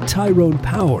 When you want Tyrone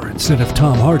Power instead of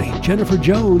Tom Hardy, Jennifer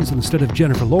Jones instead of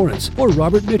Jennifer Lawrence, or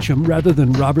Robert Mitchum rather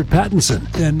than Robert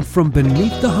Pattinson, then From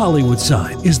Beneath the Hollywood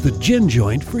Sign is the gin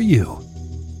joint for you.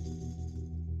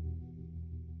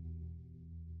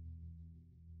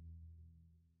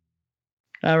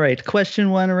 All right, question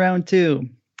 1, round 2.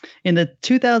 In the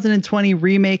 2020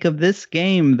 remake of this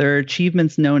game, there are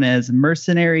achievements known as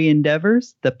Mercenary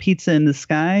Endeavors, The Pizza in the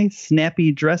Sky,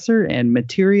 Snappy Dresser, and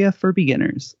Materia for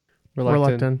Beginners.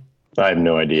 Reluctant. I have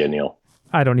no idea, Neil.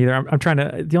 I don't either. I'm trying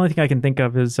to. The only thing I can think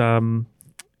of is during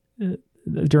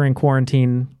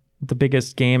quarantine, the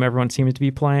biggest game everyone seems to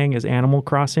be playing is Animal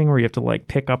Crossing, where you have to like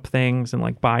pick up things and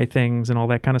like buy things and all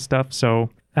that kind of stuff. So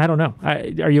I don't know.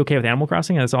 Are you okay with Animal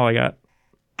Crossing? That's all I got.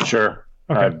 Sure.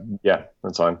 Okay. Yeah,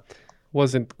 that's fine.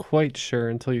 Wasn't quite sure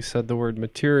until you said the word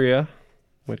materia,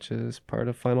 which is part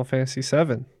of Final Fantasy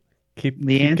VII. Keep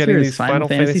getting these Final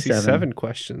Fantasy VII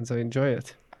questions. I enjoy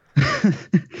it.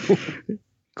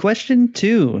 Question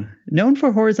 2. Known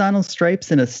for horizontal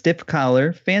stripes and a stiff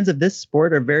collar, fans of this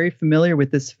sport are very familiar with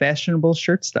this fashionable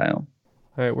shirt style.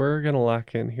 All right, we're going to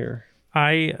lock in here.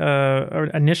 I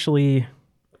initially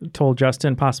told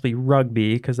Justin possibly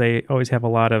rugby because they always have a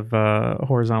lot of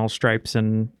horizontal stripes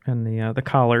and the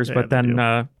collars. Yeah, but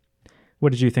then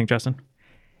what did you think, Justin?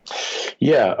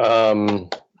 Yeah,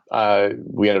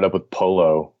 we ended up with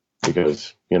polo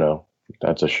because,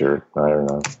 that's a shirt. I don't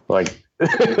know. Like,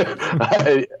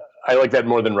 I like that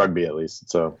more than rugby, at least.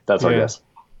 So that's our guess.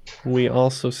 We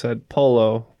also said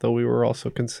polo, though we were also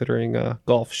considering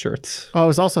golf shirts. I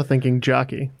was also thinking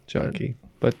jockey.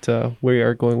 But we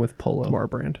are going with polo. More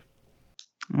brand.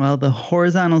 Well, the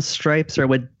horizontal stripes are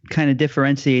what kind of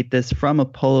differentiate this from a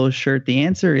polo shirt. The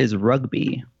answer is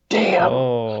rugby. Damn.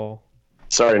 Oh.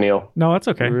 Sorry, Neil. No, that's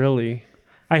okay. Really?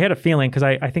 I had a feeling because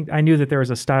I think I knew that there was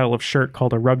a style of shirt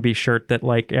called a rugby shirt that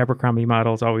like Abercrombie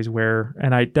models always wear.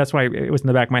 And that's why it was in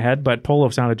the back of my head, but polo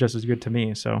sounded just as good to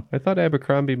me. So I thought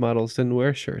Abercrombie models didn't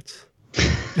wear shirts.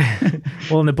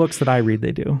 Well, in the books that I read,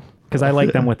 they do. Because I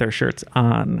like them with their shirts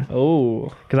on.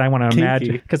 Oh. Because I want to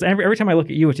imagine. Because every time I look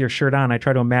at you with your shirt on, I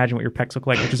try to imagine what your pecs look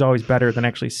like, which is always better than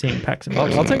actually seeing pecs.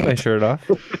 I'll take my shirt off.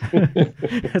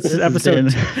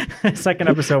 This second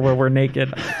episode where we're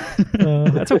naked.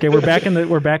 That's okay. We're back in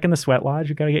the sweat lodge.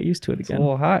 We got to get used to it again. It's a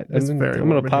little hot. I'm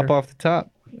going to pop off the top.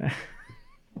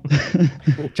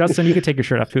 Justin, you could take your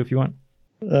shirt off too if you want.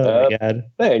 Oh my God.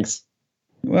 Thanks.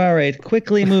 All right.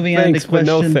 Quickly moving on to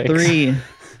question 3.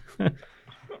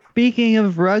 Speaking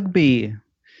of rugby,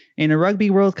 in a Rugby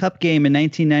World Cup game in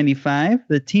 1995,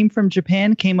 the team from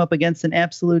Japan came up against an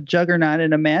absolute juggernaut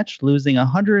in a match, losing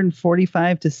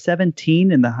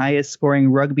 145-17 in the highest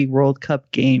scoring Rugby World Cup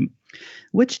game.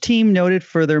 Which team, noted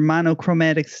for their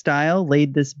monochromatic style,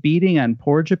 laid this beating on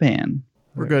poor Japan?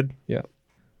 We're good. Yeah.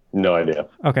 No idea.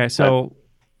 Okay, so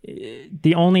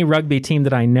the only rugby team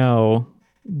that I know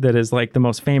that is like the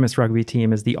most famous rugby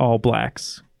team is the All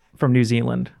Blacks from New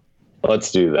Zealand.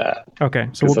 Let's do that. Okay,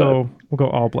 so we'll go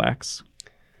All Blacks.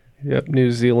 Yep,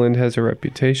 New Zealand has a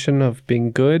reputation of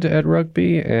being good at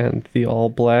rugby, and the All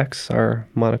Blacks are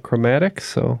monochromatic,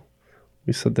 so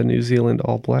we said the New Zealand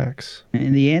All Blacks.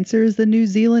 And the answer is the New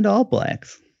Zealand All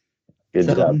Blacks.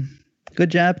 Good job. Good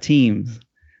job, teams.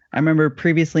 I remember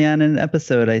previously on an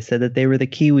episode, I said that they were the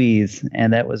Kiwis,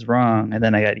 and that was wrong, and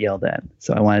then I got yelled at.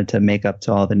 So I wanted to make up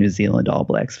to all the New Zealand All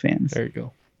Blacks fans. There you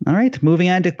go. All right,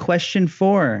 moving on to question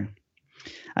 4.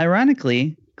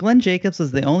 Ironically, Glenn Jacobs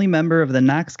was the only member of the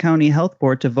Knox County Health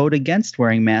Board to vote against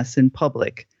wearing masks in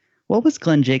public. What was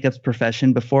Glenn Jacobs'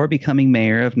 profession before becoming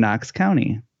mayor of Knox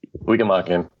County? We can lock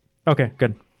in. Okay,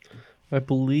 good. I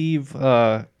believe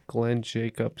Glenn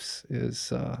Jacobs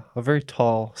is a very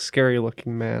tall,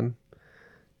 scary-looking man.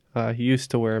 He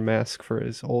used to wear a mask for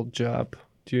his old job.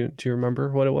 Do you remember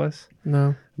what it was? No.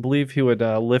 I believe he would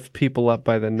lift people up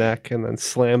by the neck and then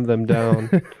slam them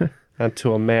down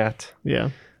onto a mat.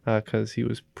 Yeah. Because he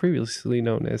was previously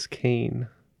known as Kane,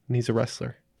 and he's a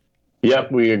wrestler.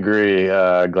 Yep, we agree.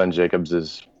 Glenn Jacobs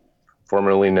is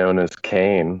formerly known as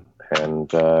Kane,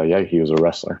 and he was a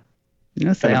wrestler.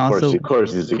 Yes, and of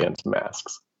course, he's against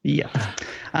masks. Yeah.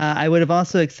 I would have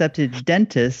also accepted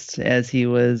dentist, as he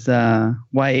was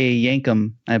Y.A.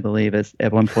 Yankum, I believe,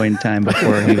 at one point in time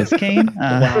before he was Kane.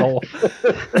 Wow.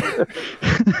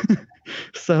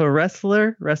 So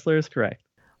wrestler is correct.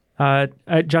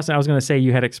 Justin, I was going to say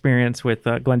you had experience with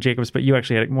Glenn Jacobs, but you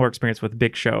actually had more experience with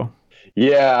Big Show.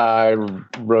 Yeah, I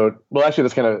wrote. Well, actually,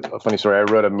 that's kind of a funny story. I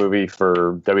wrote a movie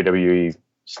for WWE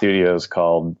Studios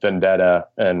called Vendetta,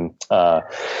 and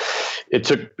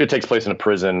it takes place in a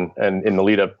prison. And in the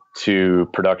lead up to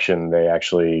production, they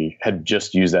actually had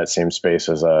just used that same space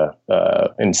as a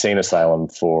insane asylum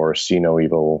for See No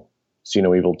Evil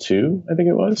 2, I think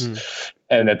it was.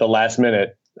 And at the last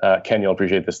minute, Ken, you'll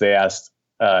appreciate this. They asked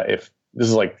if this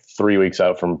is like 3 weeks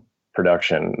out from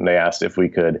production, and they asked if we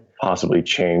could possibly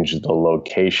change the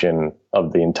location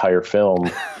of the entire film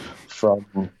from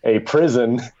a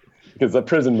prison, because a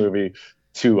prison movie,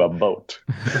 to a boat.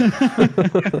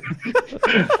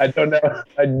 I don't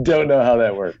know how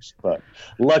that works, but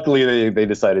luckily they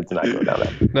decided to not go down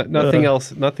that.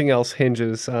 Nothing else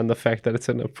hinges on the fact that it's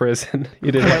in a prison.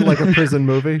 You didn't Quite like a prison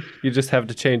movie. You just have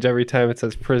to change every time it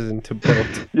says prison to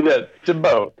boat. Yeah, to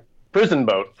boat. Prison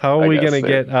boat. How are we going to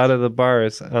get out of the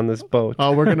bars on this boat?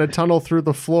 Oh, we're going to tunnel through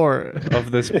the floor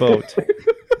of this boat.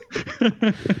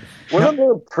 Wasn't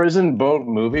there a prison boat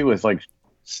movie with like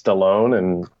Stallone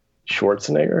and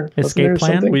Schwarzenegger? Escape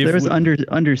Plan? There was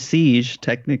Under Siege,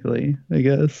 technically, I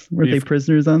guess. Were they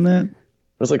prisoners on that? It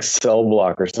was like Cell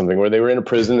Block or something, where they were in a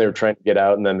prison, they were trying to get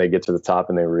out, and then they get to the top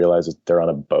and they realize that they're on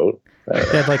a boat.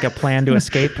 They had like a plan to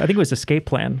escape. I think it was Escape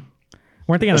Plan.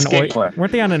 Weren't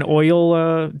they on an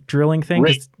oil drilling thing?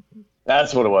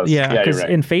 That's what it was. Yeah, because right.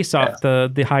 in Face Off,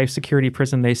 the high security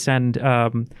prison, they send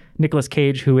Nicolas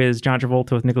Cage, who is John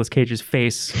Travolta with Nicolas Cage's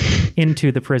face,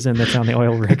 into the prison that's on the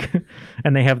oil rig,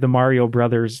 and they have the Mario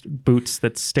Brothers boots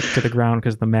that stick to the ground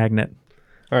because of the magnet.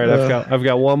 All right, I've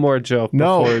got one more joke.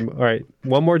 No. All right,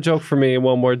 one more joke for me and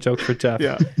one more joke for Jeff.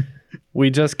 Yeah. We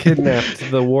just kidnapped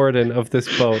the warden of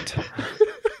this boat. All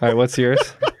right, what's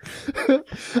yours?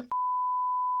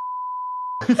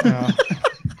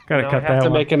 Gotta cut I have to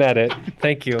make an edit.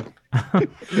 Thank you.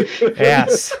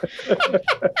 Ass.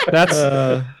 That's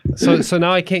so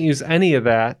now I can't use any of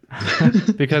that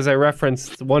because I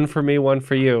referenced one for me, one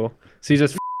for you. So you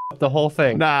just up the whole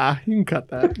thing. Nah, you can cut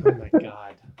that. Oh my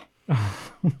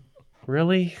god.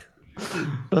 Really?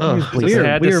 We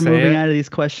are moving out of these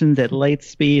questions at light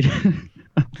speed.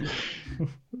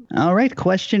 All right,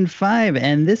 question 5.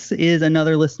 And this is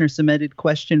another listener submitted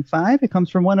question 5. It comes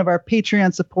from one of our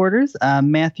Patreon supporters,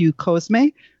 Matthew Cosme,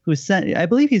 who sent, I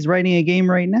believe he's writing a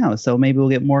game right now. So maybe we'll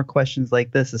get more questions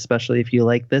like this, especially if you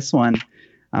like this one.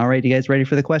 All right, you guys ready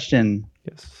for the question?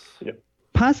 Yes. Yep.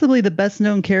 Possibly the best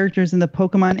known characters in the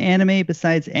Pokemon anime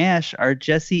besides Ash are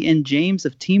Jesse and James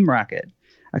of Team Rocket.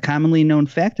 A commonly known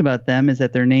fact about them is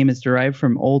that their name is derived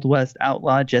from Old West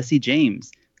outlaw Jesse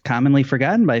James. Commonly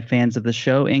forgotten by fans of the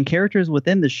show and characters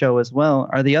within the show as well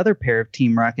are the other pair of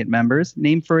Team Rocket members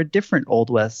named for a different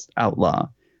Old West outlaw.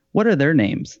 What are their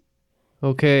names?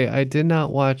 Okay, I did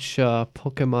not watch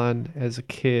Pokemon as a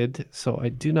kid, so I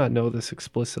do not know this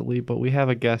explicitly, but we have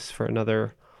a guess for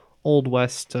another Old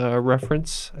West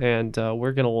reference, and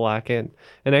we're going to lock in.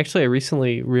 And actually, I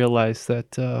recently realized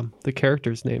that the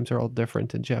characters' names are all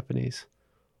different in Japanese.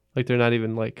 Like, they're not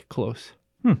even, like, close.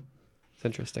 It's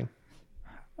interesting.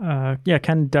 Yeah,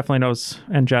 Ken definitely knows,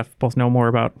 and Jeff both know more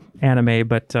about anime,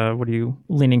 but what are you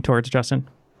leaning towards, Justin?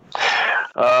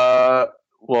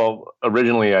 Well,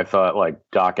 originally I thought like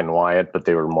Doc and Wyatt, but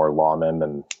they were more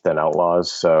lawmen than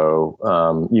outlaws. So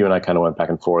you and I kind of went back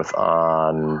and forth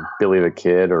on Billy the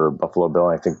Kid or Buffalo Bill.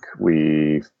 I think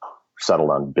we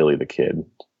settled on Billy the Kid.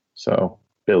 So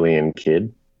Billy and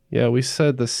Kid. Yeah, we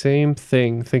said the same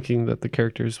thing, thinking that the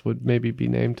characters would maybe be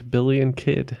named Billy and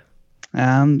Kid.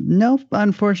 No,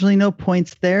 unfortunately, no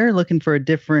points there. Looking for a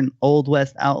different Old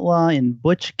West outlaw in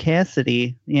Butch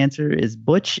Cassidy. The answer is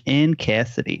Butch and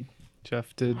Cassidy.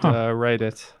 Jeff did write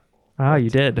it. Ah, you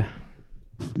did.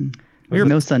 You're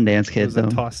No Sundance It kid was a though.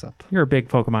 toss-up. You're a big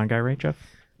Pokemon guy, right, Jeff?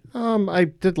 I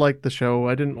did like the show.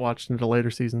 I didn't watch into later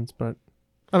seasons, but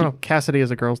I don't know. Cassidy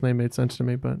as a girl's name made sense to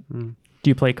me, but Do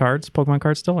you play cards, Pokemon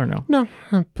cards still, or no? no,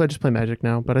 I just play Magic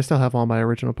now. But I still have all my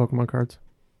original Pokemon cards.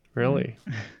 Really?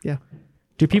 Yeah.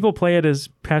 Do people play it as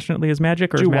passionately as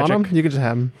Magic, or Do is you want Magic? them? You can just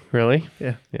have them. Really?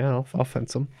 Yeah. Yeah, I'll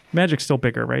fence them. Magic's still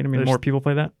bigger, right? I mean, There's- more people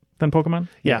play that than Pokemon.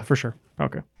 Yeah, for sure.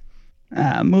 Okay.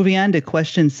 Moving on to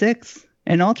question 6.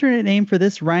 An alternate name for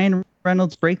this Ryan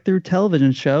Reynolds breakthrough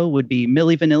television show would be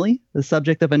Milli Vanilli, the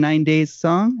subject of a 9 Days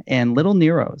song, and Little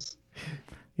Neros.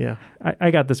 Yeah.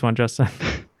 I got this one, Justin.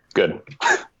 Good.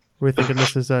 We're thinking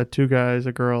this is 2 guys,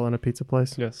 a girl, and a pizza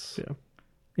place. Yes. Yeah.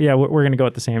 Yeah, we're going to go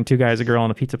with the same. 2 guys, a girl,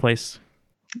 and a pizza place.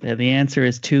 And the answer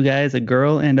is 2 guys, a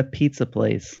girl, and a pizza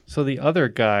place. So the other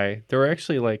guy, there were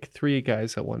actually like 3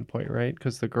 guys at one point, right?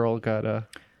 Because the girl got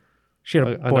She had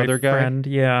another guy. boyfriend.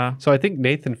 Yeah. So I think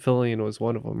Nathan Fillion was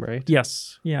one of them, right?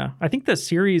 Yes. Yeah. I think the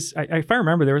series, if I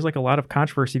remember, there was like a lot of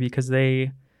controversy because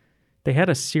they had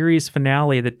a series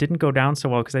finale that didn't go down so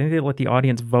well because I think they let the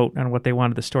audience vote on what they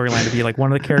wanted the storyline to be. Like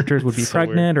one of the characters would be So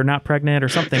pregnant or not pregnant or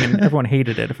something, and everyone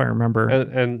hated it, if I remember.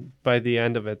 And by the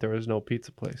end of it, there was no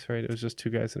pizza place, right? It was just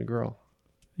 2 guys and a girl.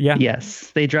 Yeah.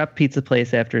 Yes, they dropped Pizza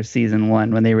Place after season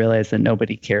 1 when they realized that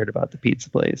nobody cared about the pizza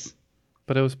place.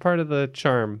 But it was part of the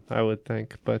charm, I would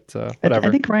think. But I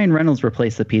whatever. think Ryan Reynolds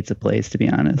replaced the pizza place, to be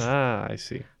honest. Ah, I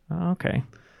see. Okay.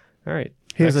 All right.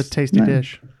 He has a tasty Nice.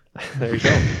 dish. There you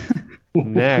go.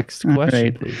 Next All question,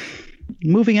 right. please.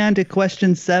 Moving on to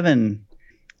question 7.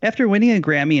 After winning a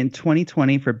Grammy in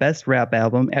 2020 for Best Rap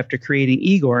Album after creating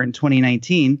Igor in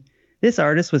 2019, this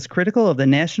artist was critical of the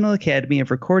National Academy of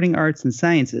Recording Arts and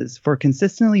Sciences for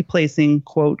consistently placing,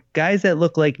 quote, guys that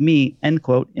look like me, end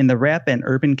quote, in the rap and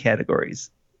urban categories.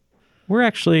 We're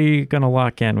actually going to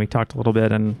lock in. We talked a little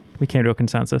bit and we came to a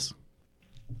consensus.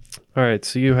 All right.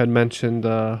 So you had mentioned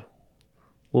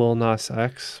Lil Nas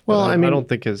X. But Well, I mean- I don't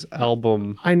think his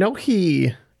album. I know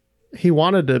he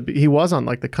wanted to be, he was on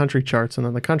like the country charts, and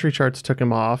then the country charts took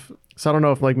him off. So I don't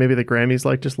know if like maybe the Grammys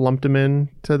like just lumped him in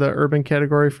to the urban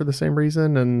category for the same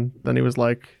reason, and then he was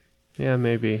like, Yeah,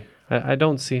 maybe. I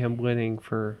don't see him winning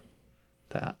for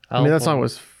that album. I mean that song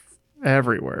was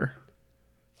everywhere.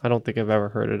 I don't think I've ever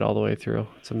heard it all the way through.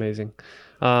 It's amazing.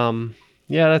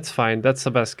 Yeah, that's fine. That's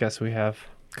the best guess we have.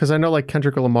 Because I know like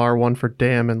Kendrick Lamar won for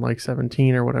Damn in like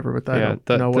 17 or whatever, but I Yeah,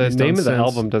 don't know what the he's name done of the since.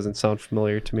 album doesn't sound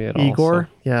familiar to me at all. Igor?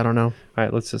 so- Yeah, I don't know. All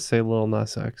right, let's just say Lil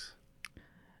Nas X.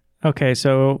 Okay,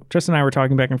 so Justin and I were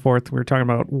talking back and forth. We were talking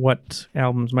about what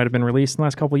albums might have been released in the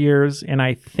last couple of years, and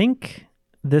I think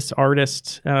this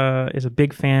artist is a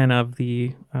big fan of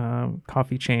the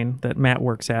coffee chain that Matt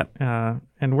works at,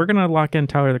 and we're going to lock in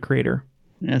Tyler, the Creator.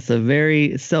 That's a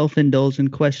very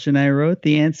self-indulgent question I wrote.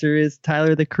 The answer is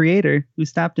Tyler, the Creator, who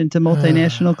stopped into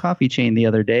multinational coffee chain the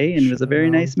other day and was a very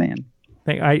nice man.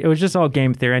 It was just all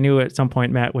game theory. I knew at some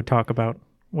point Matt would talk about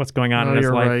what's going on No, in his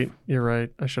you're life. right. You're right.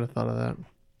 I should have thought of that.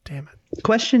 Damn it.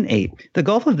 Question 8. The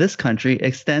Gulf of this country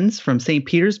extends from St.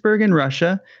 Petersburg in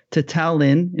Russia to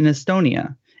Tallinn in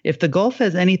Estonia. If the Gulf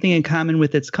has anything in common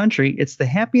with its country, it's the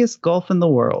happiest Gulf in the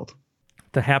world.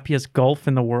 The happiest Gulf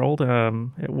in the world.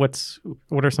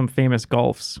 What are some famous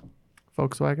Gulfs?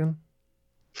 Volkswagen?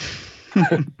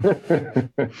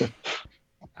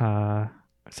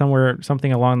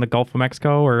 Something along the Gulf of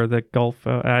Mexico or the Gulf.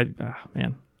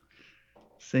 Man.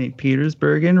 St.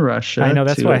 Petersburg in Russia. I know,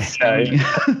 that's to why.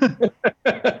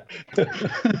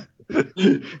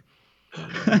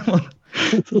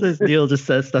 So this deal just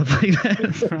says stuff like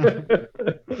that.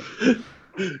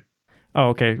 Oh,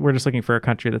 okay. We're just looking for a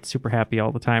country that's super happy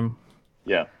all the time.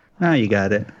 Yeah. Oh, you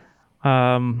got it.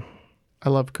 I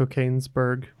love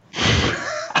Cocaine'sburg.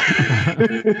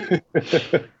 I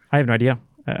have no idea.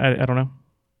 I don't know.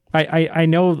 I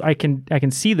know I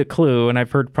can see the clue, and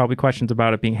I've heard probably questions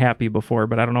about it being happy before,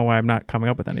 but I don't know why I'm not coming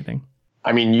up with anything.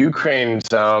 I mean, Ukraine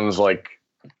sounds like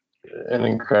an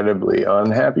incredibly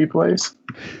unhappy place,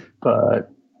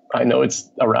 but I know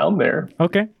it's around there.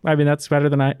 Okay. I mean, that's better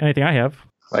than anything I have.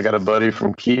 I got a buddy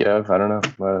from Kiev. I don't know,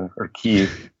 or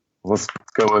Kyiv. Let's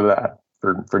go with that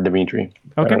for Dimitri.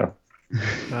 Okay. I don't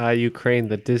know. Ukraine,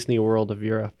 the Disney World of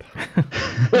Europe.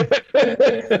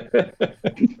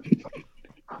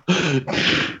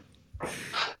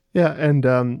 Yeah,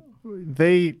 and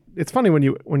it's funny when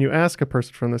you ask a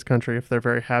person from this country if they're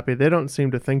very happy, they don't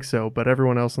seem to think so, but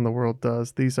everyone else in the world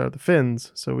does. These are the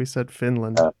Finns, so we said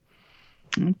Finland.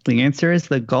 The answer is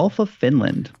the Gulf of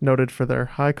Finland. Noted for their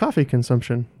high coffee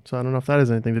consumption. So I don't know if that has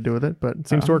anything to do with it, but it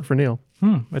seems to work for Neil.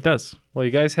 It does. Well,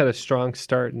 you guys had a strong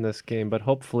start in this game, but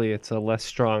hopefully it's a less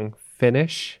strong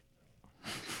finish.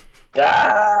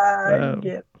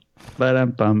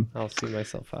 Ba-dum-bum. I'll see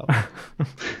myself out.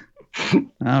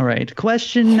 All right.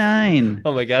 Question 9.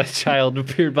 Oh my god, a child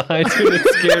appeared behind you and it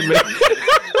scared me.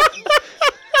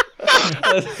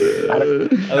 I was a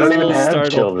little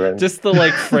startled. Children. Just the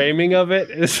framing of it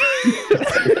is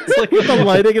It's like with the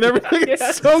lighting and everything. It's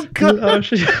Yes. so good.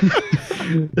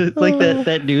 It's like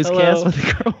that newscast with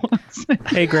the girl wants.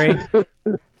 Hey, Gray.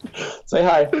 Say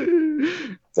hi.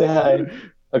 Say hi.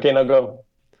 Okay, now go.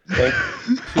 Thanks.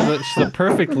 she's a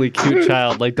perfectly cute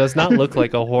child. Does not look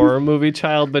like a horror movie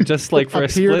child, but just for a Appeared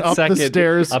split up second, the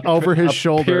stairs over his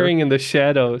shoulder. appearing in the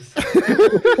shadows.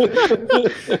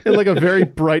 In like a very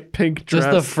bright pink dress.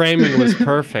 Just the framing was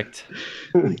perfect.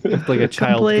 Looked like a Come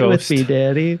child play ghost. with me,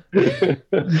 Daddy.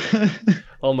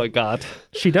 Oh my god.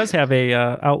 She does have a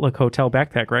Outlook Hotel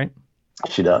backpack, right?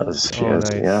 She does. She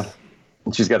has, nice. yeah.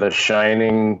 And she's got a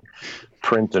shining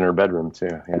print in her bedroom too.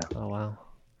 Yeah. Oh wow.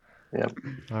 Yeah.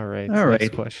 All right. All Next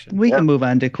right. question. We can move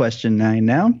on to question 9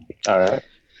 now. All right.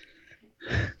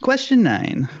 Question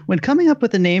 9. When coming up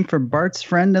with a name for Bart's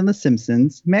friend on The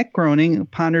Simpsons, Matt Groening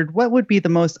pondered what would be the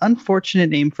most unfortunate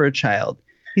name for a child.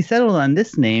 He settled on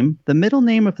this name, the middle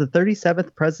name of the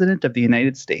 37th President of the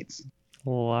United States.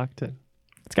 Locked in.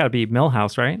 It's got to be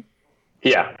Milhouse, right?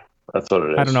 Yeah, that's what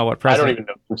it is. I don't know what I president. don't even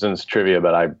know Simpsons trivia,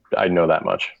 but I know that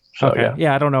much. So, Okay.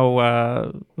 yeah. I don't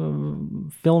know.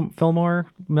 Fillmore,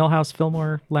 Milhouse,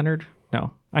 Fillmore, Leonard.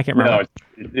 No, I can't remember.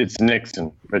 No, it's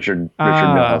Nixon. Richard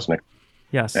Milhouse Nixon.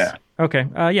 Yes. Yeah. Okay.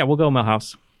 Yeah, we'll go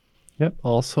Milhouse. Yep.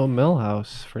 Also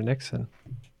Milhouse for Nixon.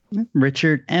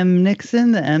 Richard M.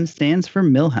 Nixon. The M stands for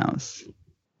Milhouse.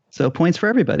 So points for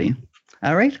everybody.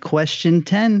 All right. Question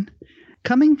 10.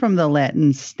 Coming from the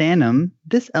Latin stanum,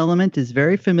 this element is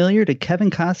very familiar to Kevin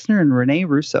Costner and Rene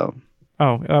Russo.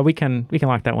 Oh, we can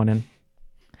lock that one in.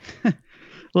 A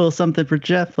little something for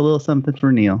Jeff, a little something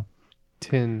for Neil.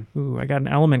 Tin. Ooh, I got an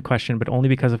element question, but only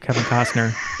because of Kevin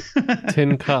Costner.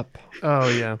 Tin cup. Oh,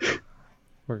 yeah.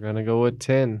 We're going to go with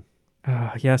tin.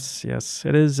 Yes.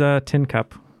 It is Tin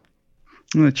Cup.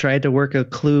 I tried to work a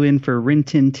clue in for Rin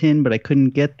Tin Tin, but I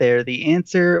couldn't get there. The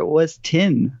answer was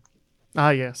tin.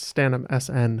 Ah, yes. Stanum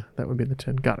SN. That would be the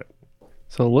 10. Got it.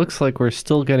 So it looks like we're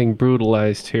still getting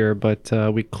brutalized here, but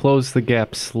we closed the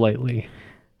gap slightly.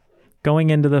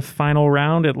 Going into the final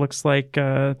round, it looks like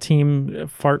Team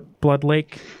Fart Blood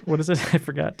Lake. What is it? I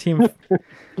forgot. Team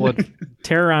Blood.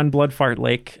 Terror on Blood Fart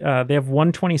Lake. They have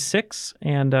 126,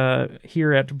 and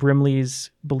here at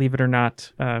Brimley's, believe it or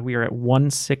not, we are at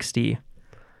 160.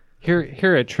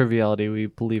 Here at Triviality, we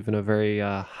believe in a very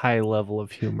high level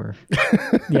of humor.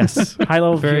 Yes, high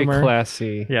level of very humor.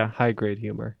 classy, Yeah. high grade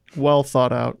humor. Well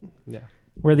thought out. Yeah.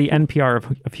 We're the NPR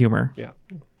of humor. Yeah.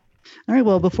 All right,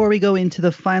 well, before we go into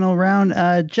the final round,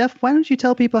 Jeff, why don't you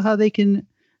tell people how they can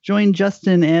join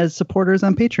Justin as supporters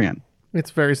on Patreon?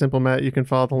 It's very simple, Matt. You can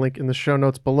follow the link in the show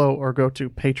notes below or go to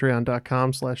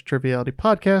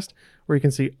patreon.com/trivialitypodcast where you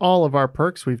can see all of our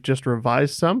perks. We've just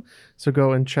revised some, so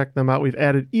go and check them out. We've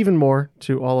added even more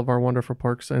to all of our wonderful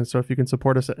perks, and so if you can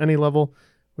support us at any level,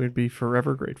 we'd be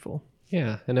forever grateful.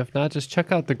 Yeah, and if not, just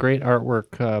check out the great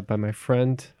artwork by my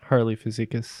friend Harley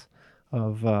Physicus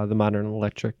of the Modern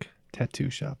Electric Tattoo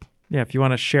Shop. Yeah, if you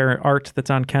want to share art that's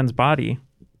on Ken's body,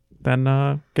 then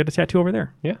get a tattoo over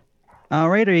there. Yeah. All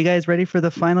right, are you guys ready for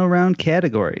the final round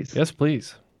categories? Yes,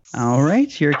 please. All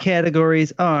right, your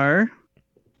categories are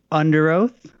Under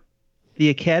Oath, The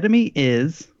Academy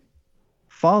Is,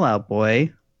 Fallout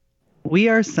Boy, We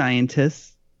Are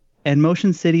Scientists, and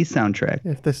Motion City Soundtrack.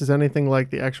 If this is anything like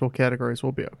the actual categories,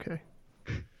 we'll be okay.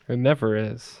 It never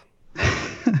is.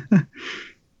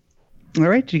 All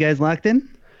right, you guys locked in?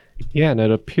 Yeah, and it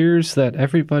appears that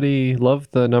everybody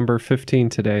loved the number 15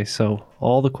 today, so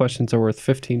all the questions are worth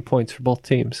 15 points for both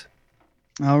teams.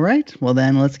 All right, well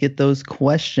then let's get those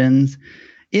questions.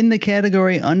 In the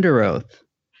category Under Oath,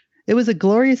 it was a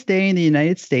glorious day in the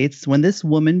United States when this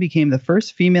woman became the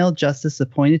first female justice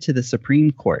appointed to the Supreme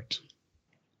Court.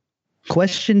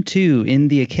 Question 2 in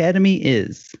the Academy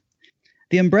is,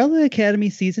 The Umbrella Academy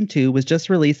Season 2 was just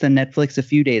released on Netflix a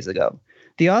few days ago.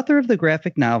 The author of the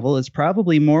graphic novel is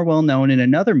probably more well known in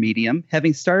another medium,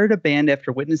 having started a band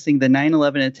after witnessing the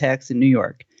 9/11 attacks in New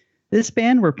York. This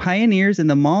band were pioneers in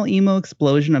the mall emo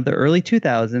explosion of the early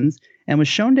 2000s and was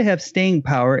shown to have staying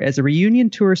power as a reunion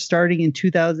tour starting in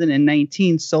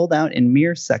 2019 sold out in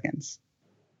mere seconds.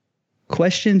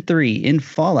 Question 3 in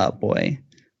Fallout Boy.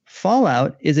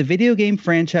 Fallout is a video game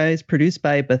franchise produced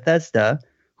by Bethesda,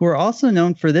 who are also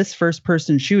known for this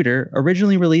first-person shooter,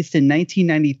 originally released in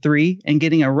 1993 and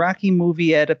getting a Rocky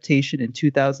movie adaptation in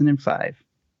 2005.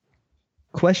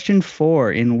 Question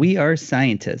 4 in We Are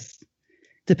Scientists.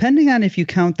 Depending on if you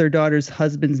count their daughter's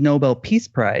husband's Nobel Peace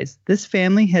Prize, this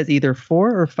family has either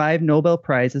 4 or 5 Nobel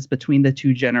Prizes between the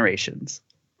 2 generations.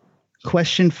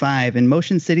 Question 5 in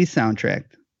Motion City soundtrack.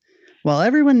 While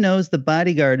everyone knows The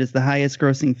Bodyguard is the highest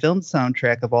grossing film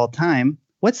soundtrack of all time,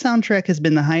 what soundtrack has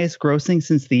been the highest grossing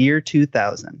since the year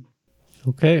 2000?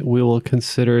 Okay, we will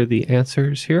consider the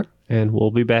answers here, and we'll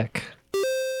be back.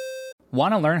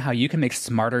 Want to learn how you can make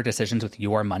smarter decisions with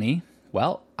your money?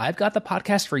 Well, I've got the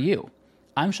podcast for you.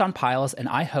 I'm Sean Piles, and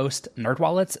I host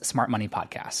NerdWallet's Smart Money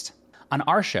Podcast. On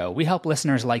our show, we help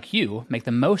listeners like you make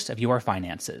the most of your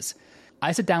finances.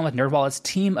 I sit down with NerdWallet's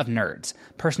team of nerds,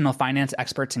 personal finance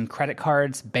experts in credit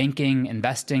cards, banking,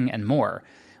 investing, and more.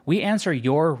 We answer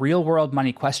your real-world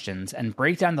money questions and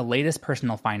break down the latest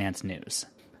personal finance news.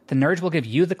 The nerds will give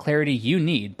you the clarity you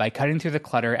need by cutting through the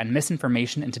clutter and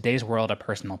misinformation in today's world of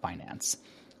personal finance.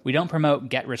 We don't promote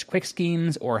get-rich-quick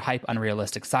schemes or hype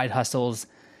unrealistic side hustles.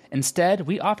 Instead,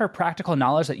 we offer practical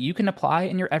knowledge that you can apply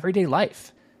in your everyday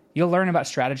life. You'll learn about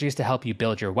strategies to help you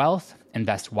build your wealth,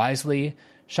 invest wisely,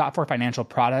 shop for financial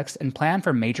products, and plan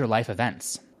for major life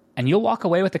events. And you'll walk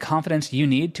away with the confidence you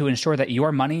need to ensure that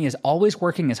your money is always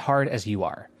working as hard as you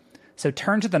are. So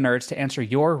turn to the nerds to answer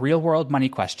your real-world money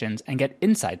questions and get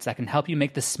insights that can help you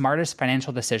make the smartest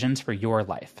financial decisions for your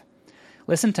life.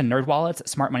 Listen to NerdWallet's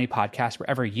Smart Money Podcast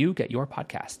wherever you get your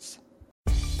podcasts.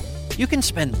 You can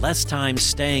spend less time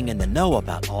staying in the know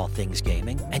about all things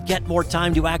gaming and get more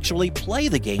time to actually play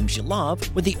the games you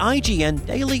love with the IGN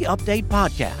Daily Update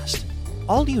podcast.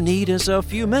 All you need is a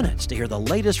few minutes to hear the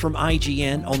latest from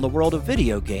IGN on the world of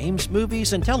video games,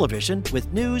 movies, and television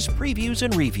with news, previews,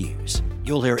 and reviews.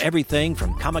 You'll hear everything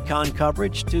from Comic-Con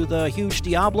coverage to the huge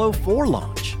Diablo 4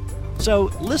 launch. So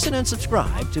listen and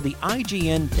subscribe to the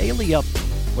IGN Daily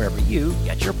Update wherever you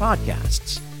get your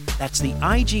podcasts. That's the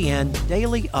IGN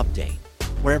Daily Update,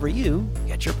 wherever you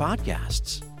get your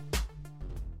podcasts.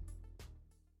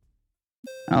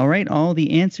 All right, all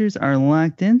the answers are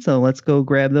locked in, so let's go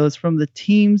grab those from the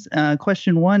teams.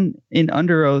 Question 1, in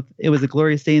Under Oath, it was a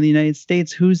glorious day in the United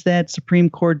States. Who's that Supreme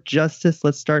Court justice?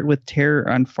 Let's start with Terror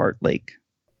on Fart Lake.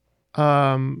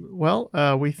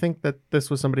 We think that this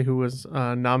was somebody who was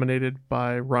nominated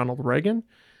by Ronald Reagan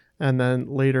and then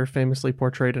later famously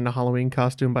portrayed in a Halloween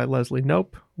costume by Leslie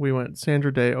Knope. We went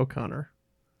Sandra Day O'Connor.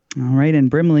 All right, and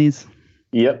Brimley's.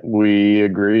 Yep, we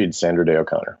agreed. Sandra Day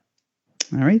O'Connor.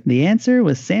 All right, the answer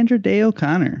was Sandra Day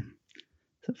O'Connor.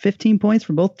 So 15 points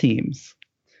for both teams.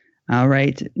 All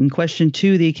right, in question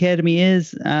 2, the Academy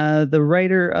is the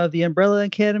writer of the Umbrella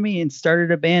Academy and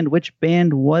started a band. Which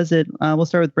band was it? We'll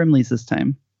start with Brimley's this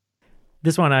time.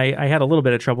 This one, I had a little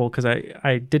bit of trouble because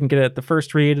I didn't get it at the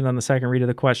first read, and on the second read of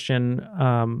the question,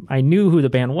 I knew who the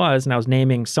band was, and I was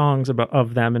naming songs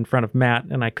of them in front of Matt,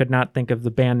 and I could not think of the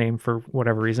band name for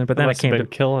whatever reason. But then it came to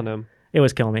killing him. It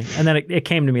was killing me, and then it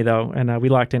came to me though, and we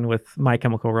locked in with My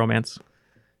Chemical Romance.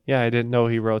 Yeah, I didn't know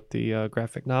he wrote the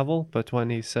graphic novel, but when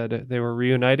he said they were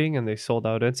reuniting and they sold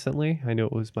out instantly, I knew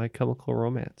it was My Chemical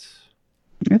Romance.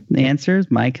 Yep, the answer is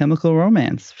My Chemical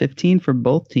Romance. 15 for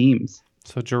both teams.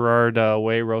 So Gerard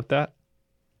Way wrote that?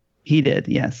 He did,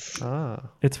 yes. Ah.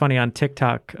 It's funny on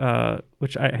TikTok,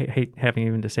 which I hate having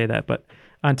even to say that, but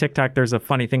on TikTok there's a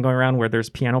funny thing going around where there's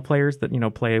piano players that,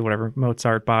 play whatever,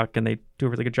 Mozart, Bach, and they do a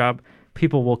really good job.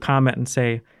 People will comment and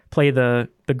say, play the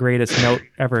greatest note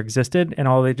ever existed, and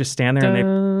they just stand there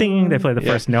and they play the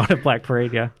first note of Black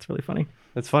Parade. Yeah, it's really funny.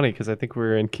 It's funny because I think we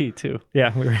were in key too.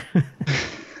 Yeah, we were.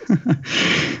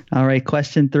 All right,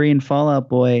 question 3 in Fallout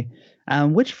Boy.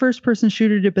 Which first-person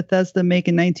shooter did Bethesda make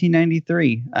in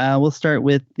 1993? We'll start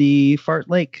with the Fart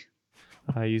Lake.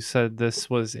 You said this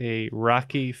was a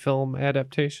Rocky film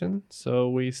adaptation, so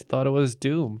we thought it was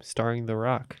Doom, starring The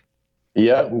Rock.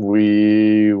 Yeah,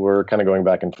 we were kind of going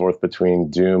back and forth between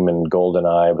Doom and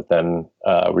GoldenEye, but then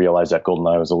realized that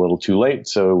GoldenEye was a little too late,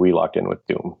 so we locked in with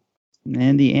Doom.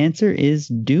 And the answer is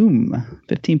Doom.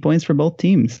 15 points for both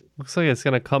teams. Looks like it's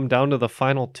going to come down to the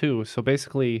final 2. So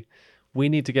basically, we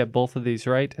need to get both of these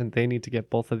right, and they need to get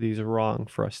both of these wrong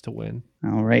for us to win.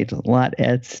 All right, a lot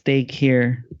at stake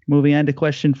here. Moving on to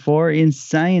question 4 in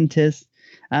Scientist.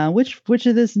 Which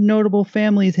of this notable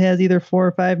families has either 4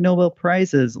 or 5 Nobel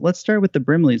Prizes? Let's start with the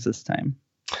Brimleys this time.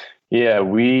 Yeah,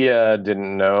 we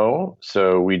didn't know,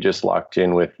 so we just locked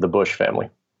in with the Bush family.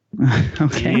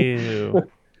 Okay.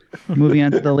 Moving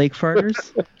on to the Lake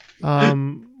Farters.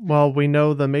 We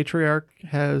know the matriarch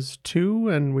has 2,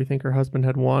 and we think her husband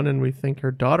had 1, and we think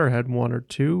her daughter had 1 or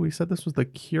 2. We said this was the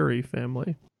Curie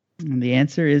family. And the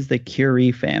answer is the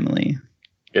Curie family.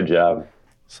 Good job.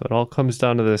 So it all comes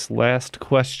down to this last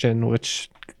question, which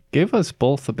gave us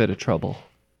both a bit of trouble.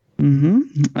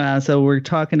 So we're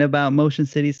talking about Motion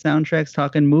City soundtracks,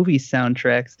 talking movie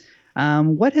soundtracks.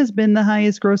 What has been the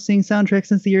highest grossing soundtrack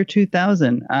since the year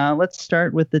 2000? Let's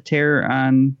start with The Terror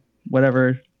on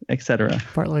whatever, etc.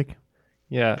 Fart Lake.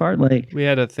 Yeah. Fart Lake. We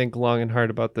had to think long and hard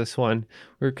about this one.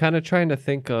 We were kind of trying to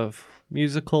think of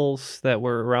musicals that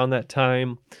were around that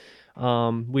time.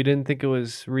 We didn't think it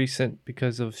was recent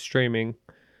because of streaming.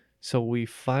 So we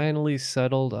finally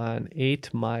settled on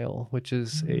 8 Mile, which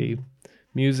is a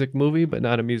music movie, but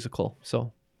not a musical.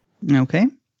 So. Okay.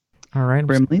 All right. I'm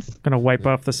Brimley's going to wipe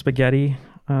off the spaghetti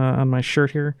on my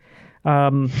shirt here.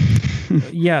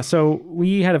 Yeah, so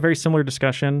we had a very similar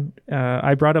discussion.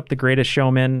 I brought up The Greatest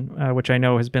Showman, which I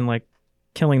know has been like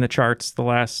killing the charts the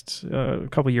last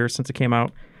couple years since it came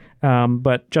out.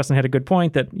 But Justin had a good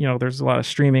point that, you know, there's a lot of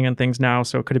streaming and things now,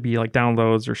 so could it be like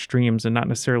downloads or streams and not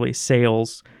necessarily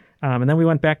sales? And then we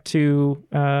went back to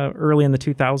early in the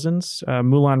 2000s.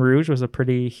 Moulin Rouge was a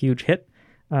pretty huge hit,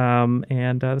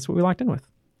 and that's what we locked in with.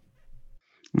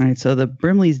 All right, so the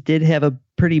Brimleys did have a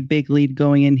pretty big lead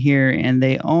going in here, and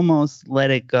they almost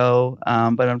let it go.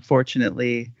 But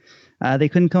unfortunately, they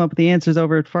couldn't come up with the answers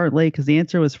over at Fart Lake because the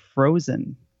answer was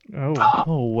Frozen. Oh,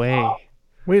 no way.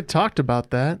 We had talked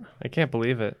about that. I can't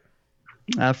believe it.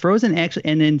 Frozen actually,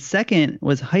 and in second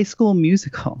was High School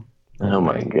Musical. Oh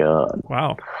my God.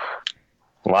 Wow.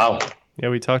 Yeah,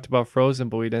 we talked about Frozen,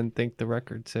 but we didn't think the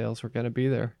record sales were going to be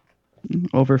there.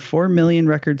 Over 4 million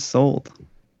records sold.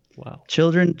 Wow.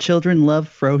 Children love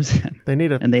Frozen. They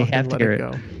need and they have to hear it.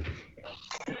 go.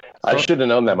 I should have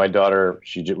known that. My daughter,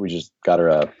 we just got her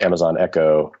a Amazon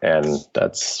Echo, and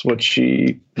that's what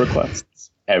she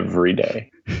requests every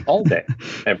day, all day,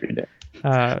 every day.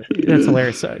 That's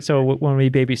hilarious. So when we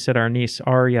babysit our niece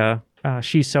Arya,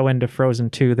 she's so into Frozen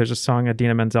 2. There's a song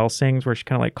Idina Menzel sings where she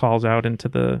kind of like calls out into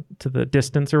the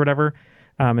distance or whatever.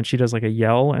 And she does like a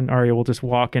yell, and Arya will just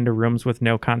walk into rooms with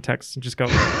no context and just go,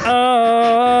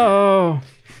 oh,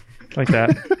 like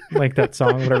that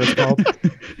song, whatever it's called.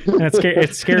 And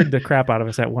it scared the crap out of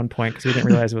us at one point because we didn't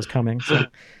realize it was coming. So,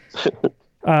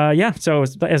 so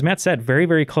as Matt said, very,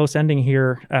 very close ending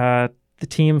here. The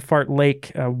team Fart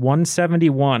Lake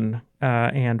 171,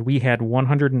 and we had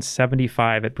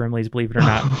 175 at Brimley's, believe it or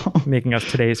not, making us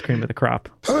today's cream of the crop.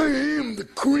 I am the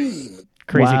cream.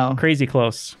 Crazy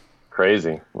close.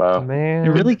 Crazy. Wow. Man.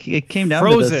 It came down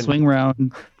to the swing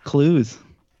round clues.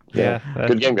 Yeah.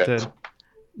 Good game, guys.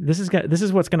 This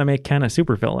is what's going to make Ken a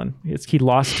supervillain. He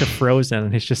lost to Frozen,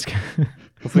 and he's just.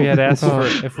 If we had asked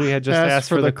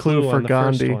for the clue for on the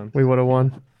Gandhi, first one, we would have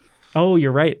won. Oh,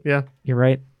 you're right. Yeah, you're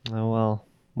right. Oh well,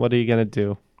 what are you gonna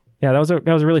do? Yeah, that was a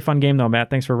really fun game though, Matt.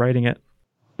 Thanks for writing it.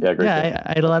 Yeah, great. Yeah,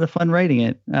 I had a lot of fun writing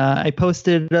it. I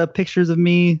posted pictures of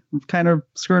me kind of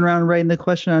screwing around writing the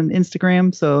question on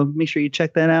Instagram, so make sure you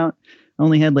check that out. I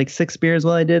only had like 6 beers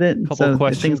while I did it, so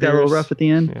things got a little rough at the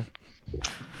end. Yeah.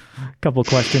 Couple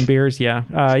question beers,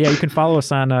 yeah. You can follow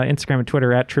us on Instagram and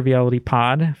Twitter at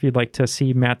TrivialityPod if you'd like to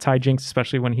see Matt's hijinks,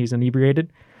 especially when he's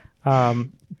inebriated.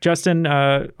 Justin,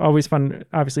 always fun,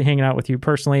 obviously, hanging out with you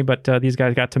personally, but these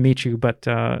guys got to meet you. But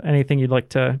anything you'd like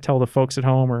to tell the folks at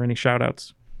home or any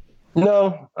shout-outs?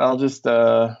 No, I'll just,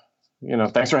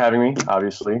 thanks for having me,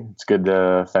 obviously. It's good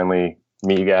to finally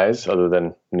meet you guys, other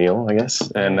than Neil, I guess.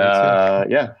 And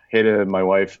hey to my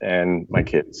wife and my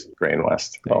kids, Gray and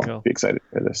West. I'll be excited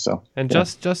for this. So. And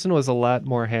Justin was a lot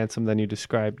more handsome than you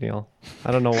described, Neil.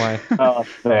 I don't know why. Oh,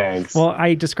 thanks. Well,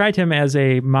 I described him as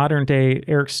a modern-day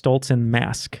Eric Stoltz in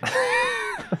mask.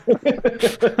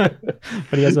 But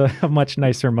he has a much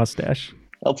nicer mustache.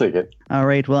 I'll take it. All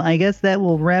right. Well, I guess that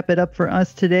will wrap it up for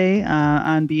us today.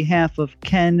 On behalf of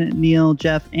Ken, Neil,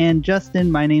 Jeff, and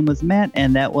Justin, my name was Matt,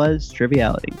 and that was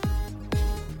Triviality.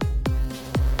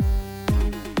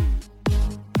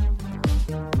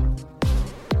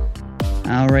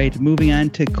 All right. Moving on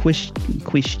to question.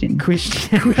 Christian seeds.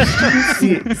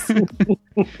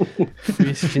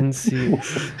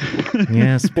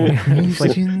 Yes.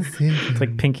 It's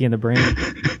like Pinky in the Brain.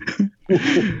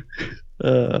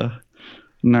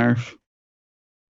 Narf.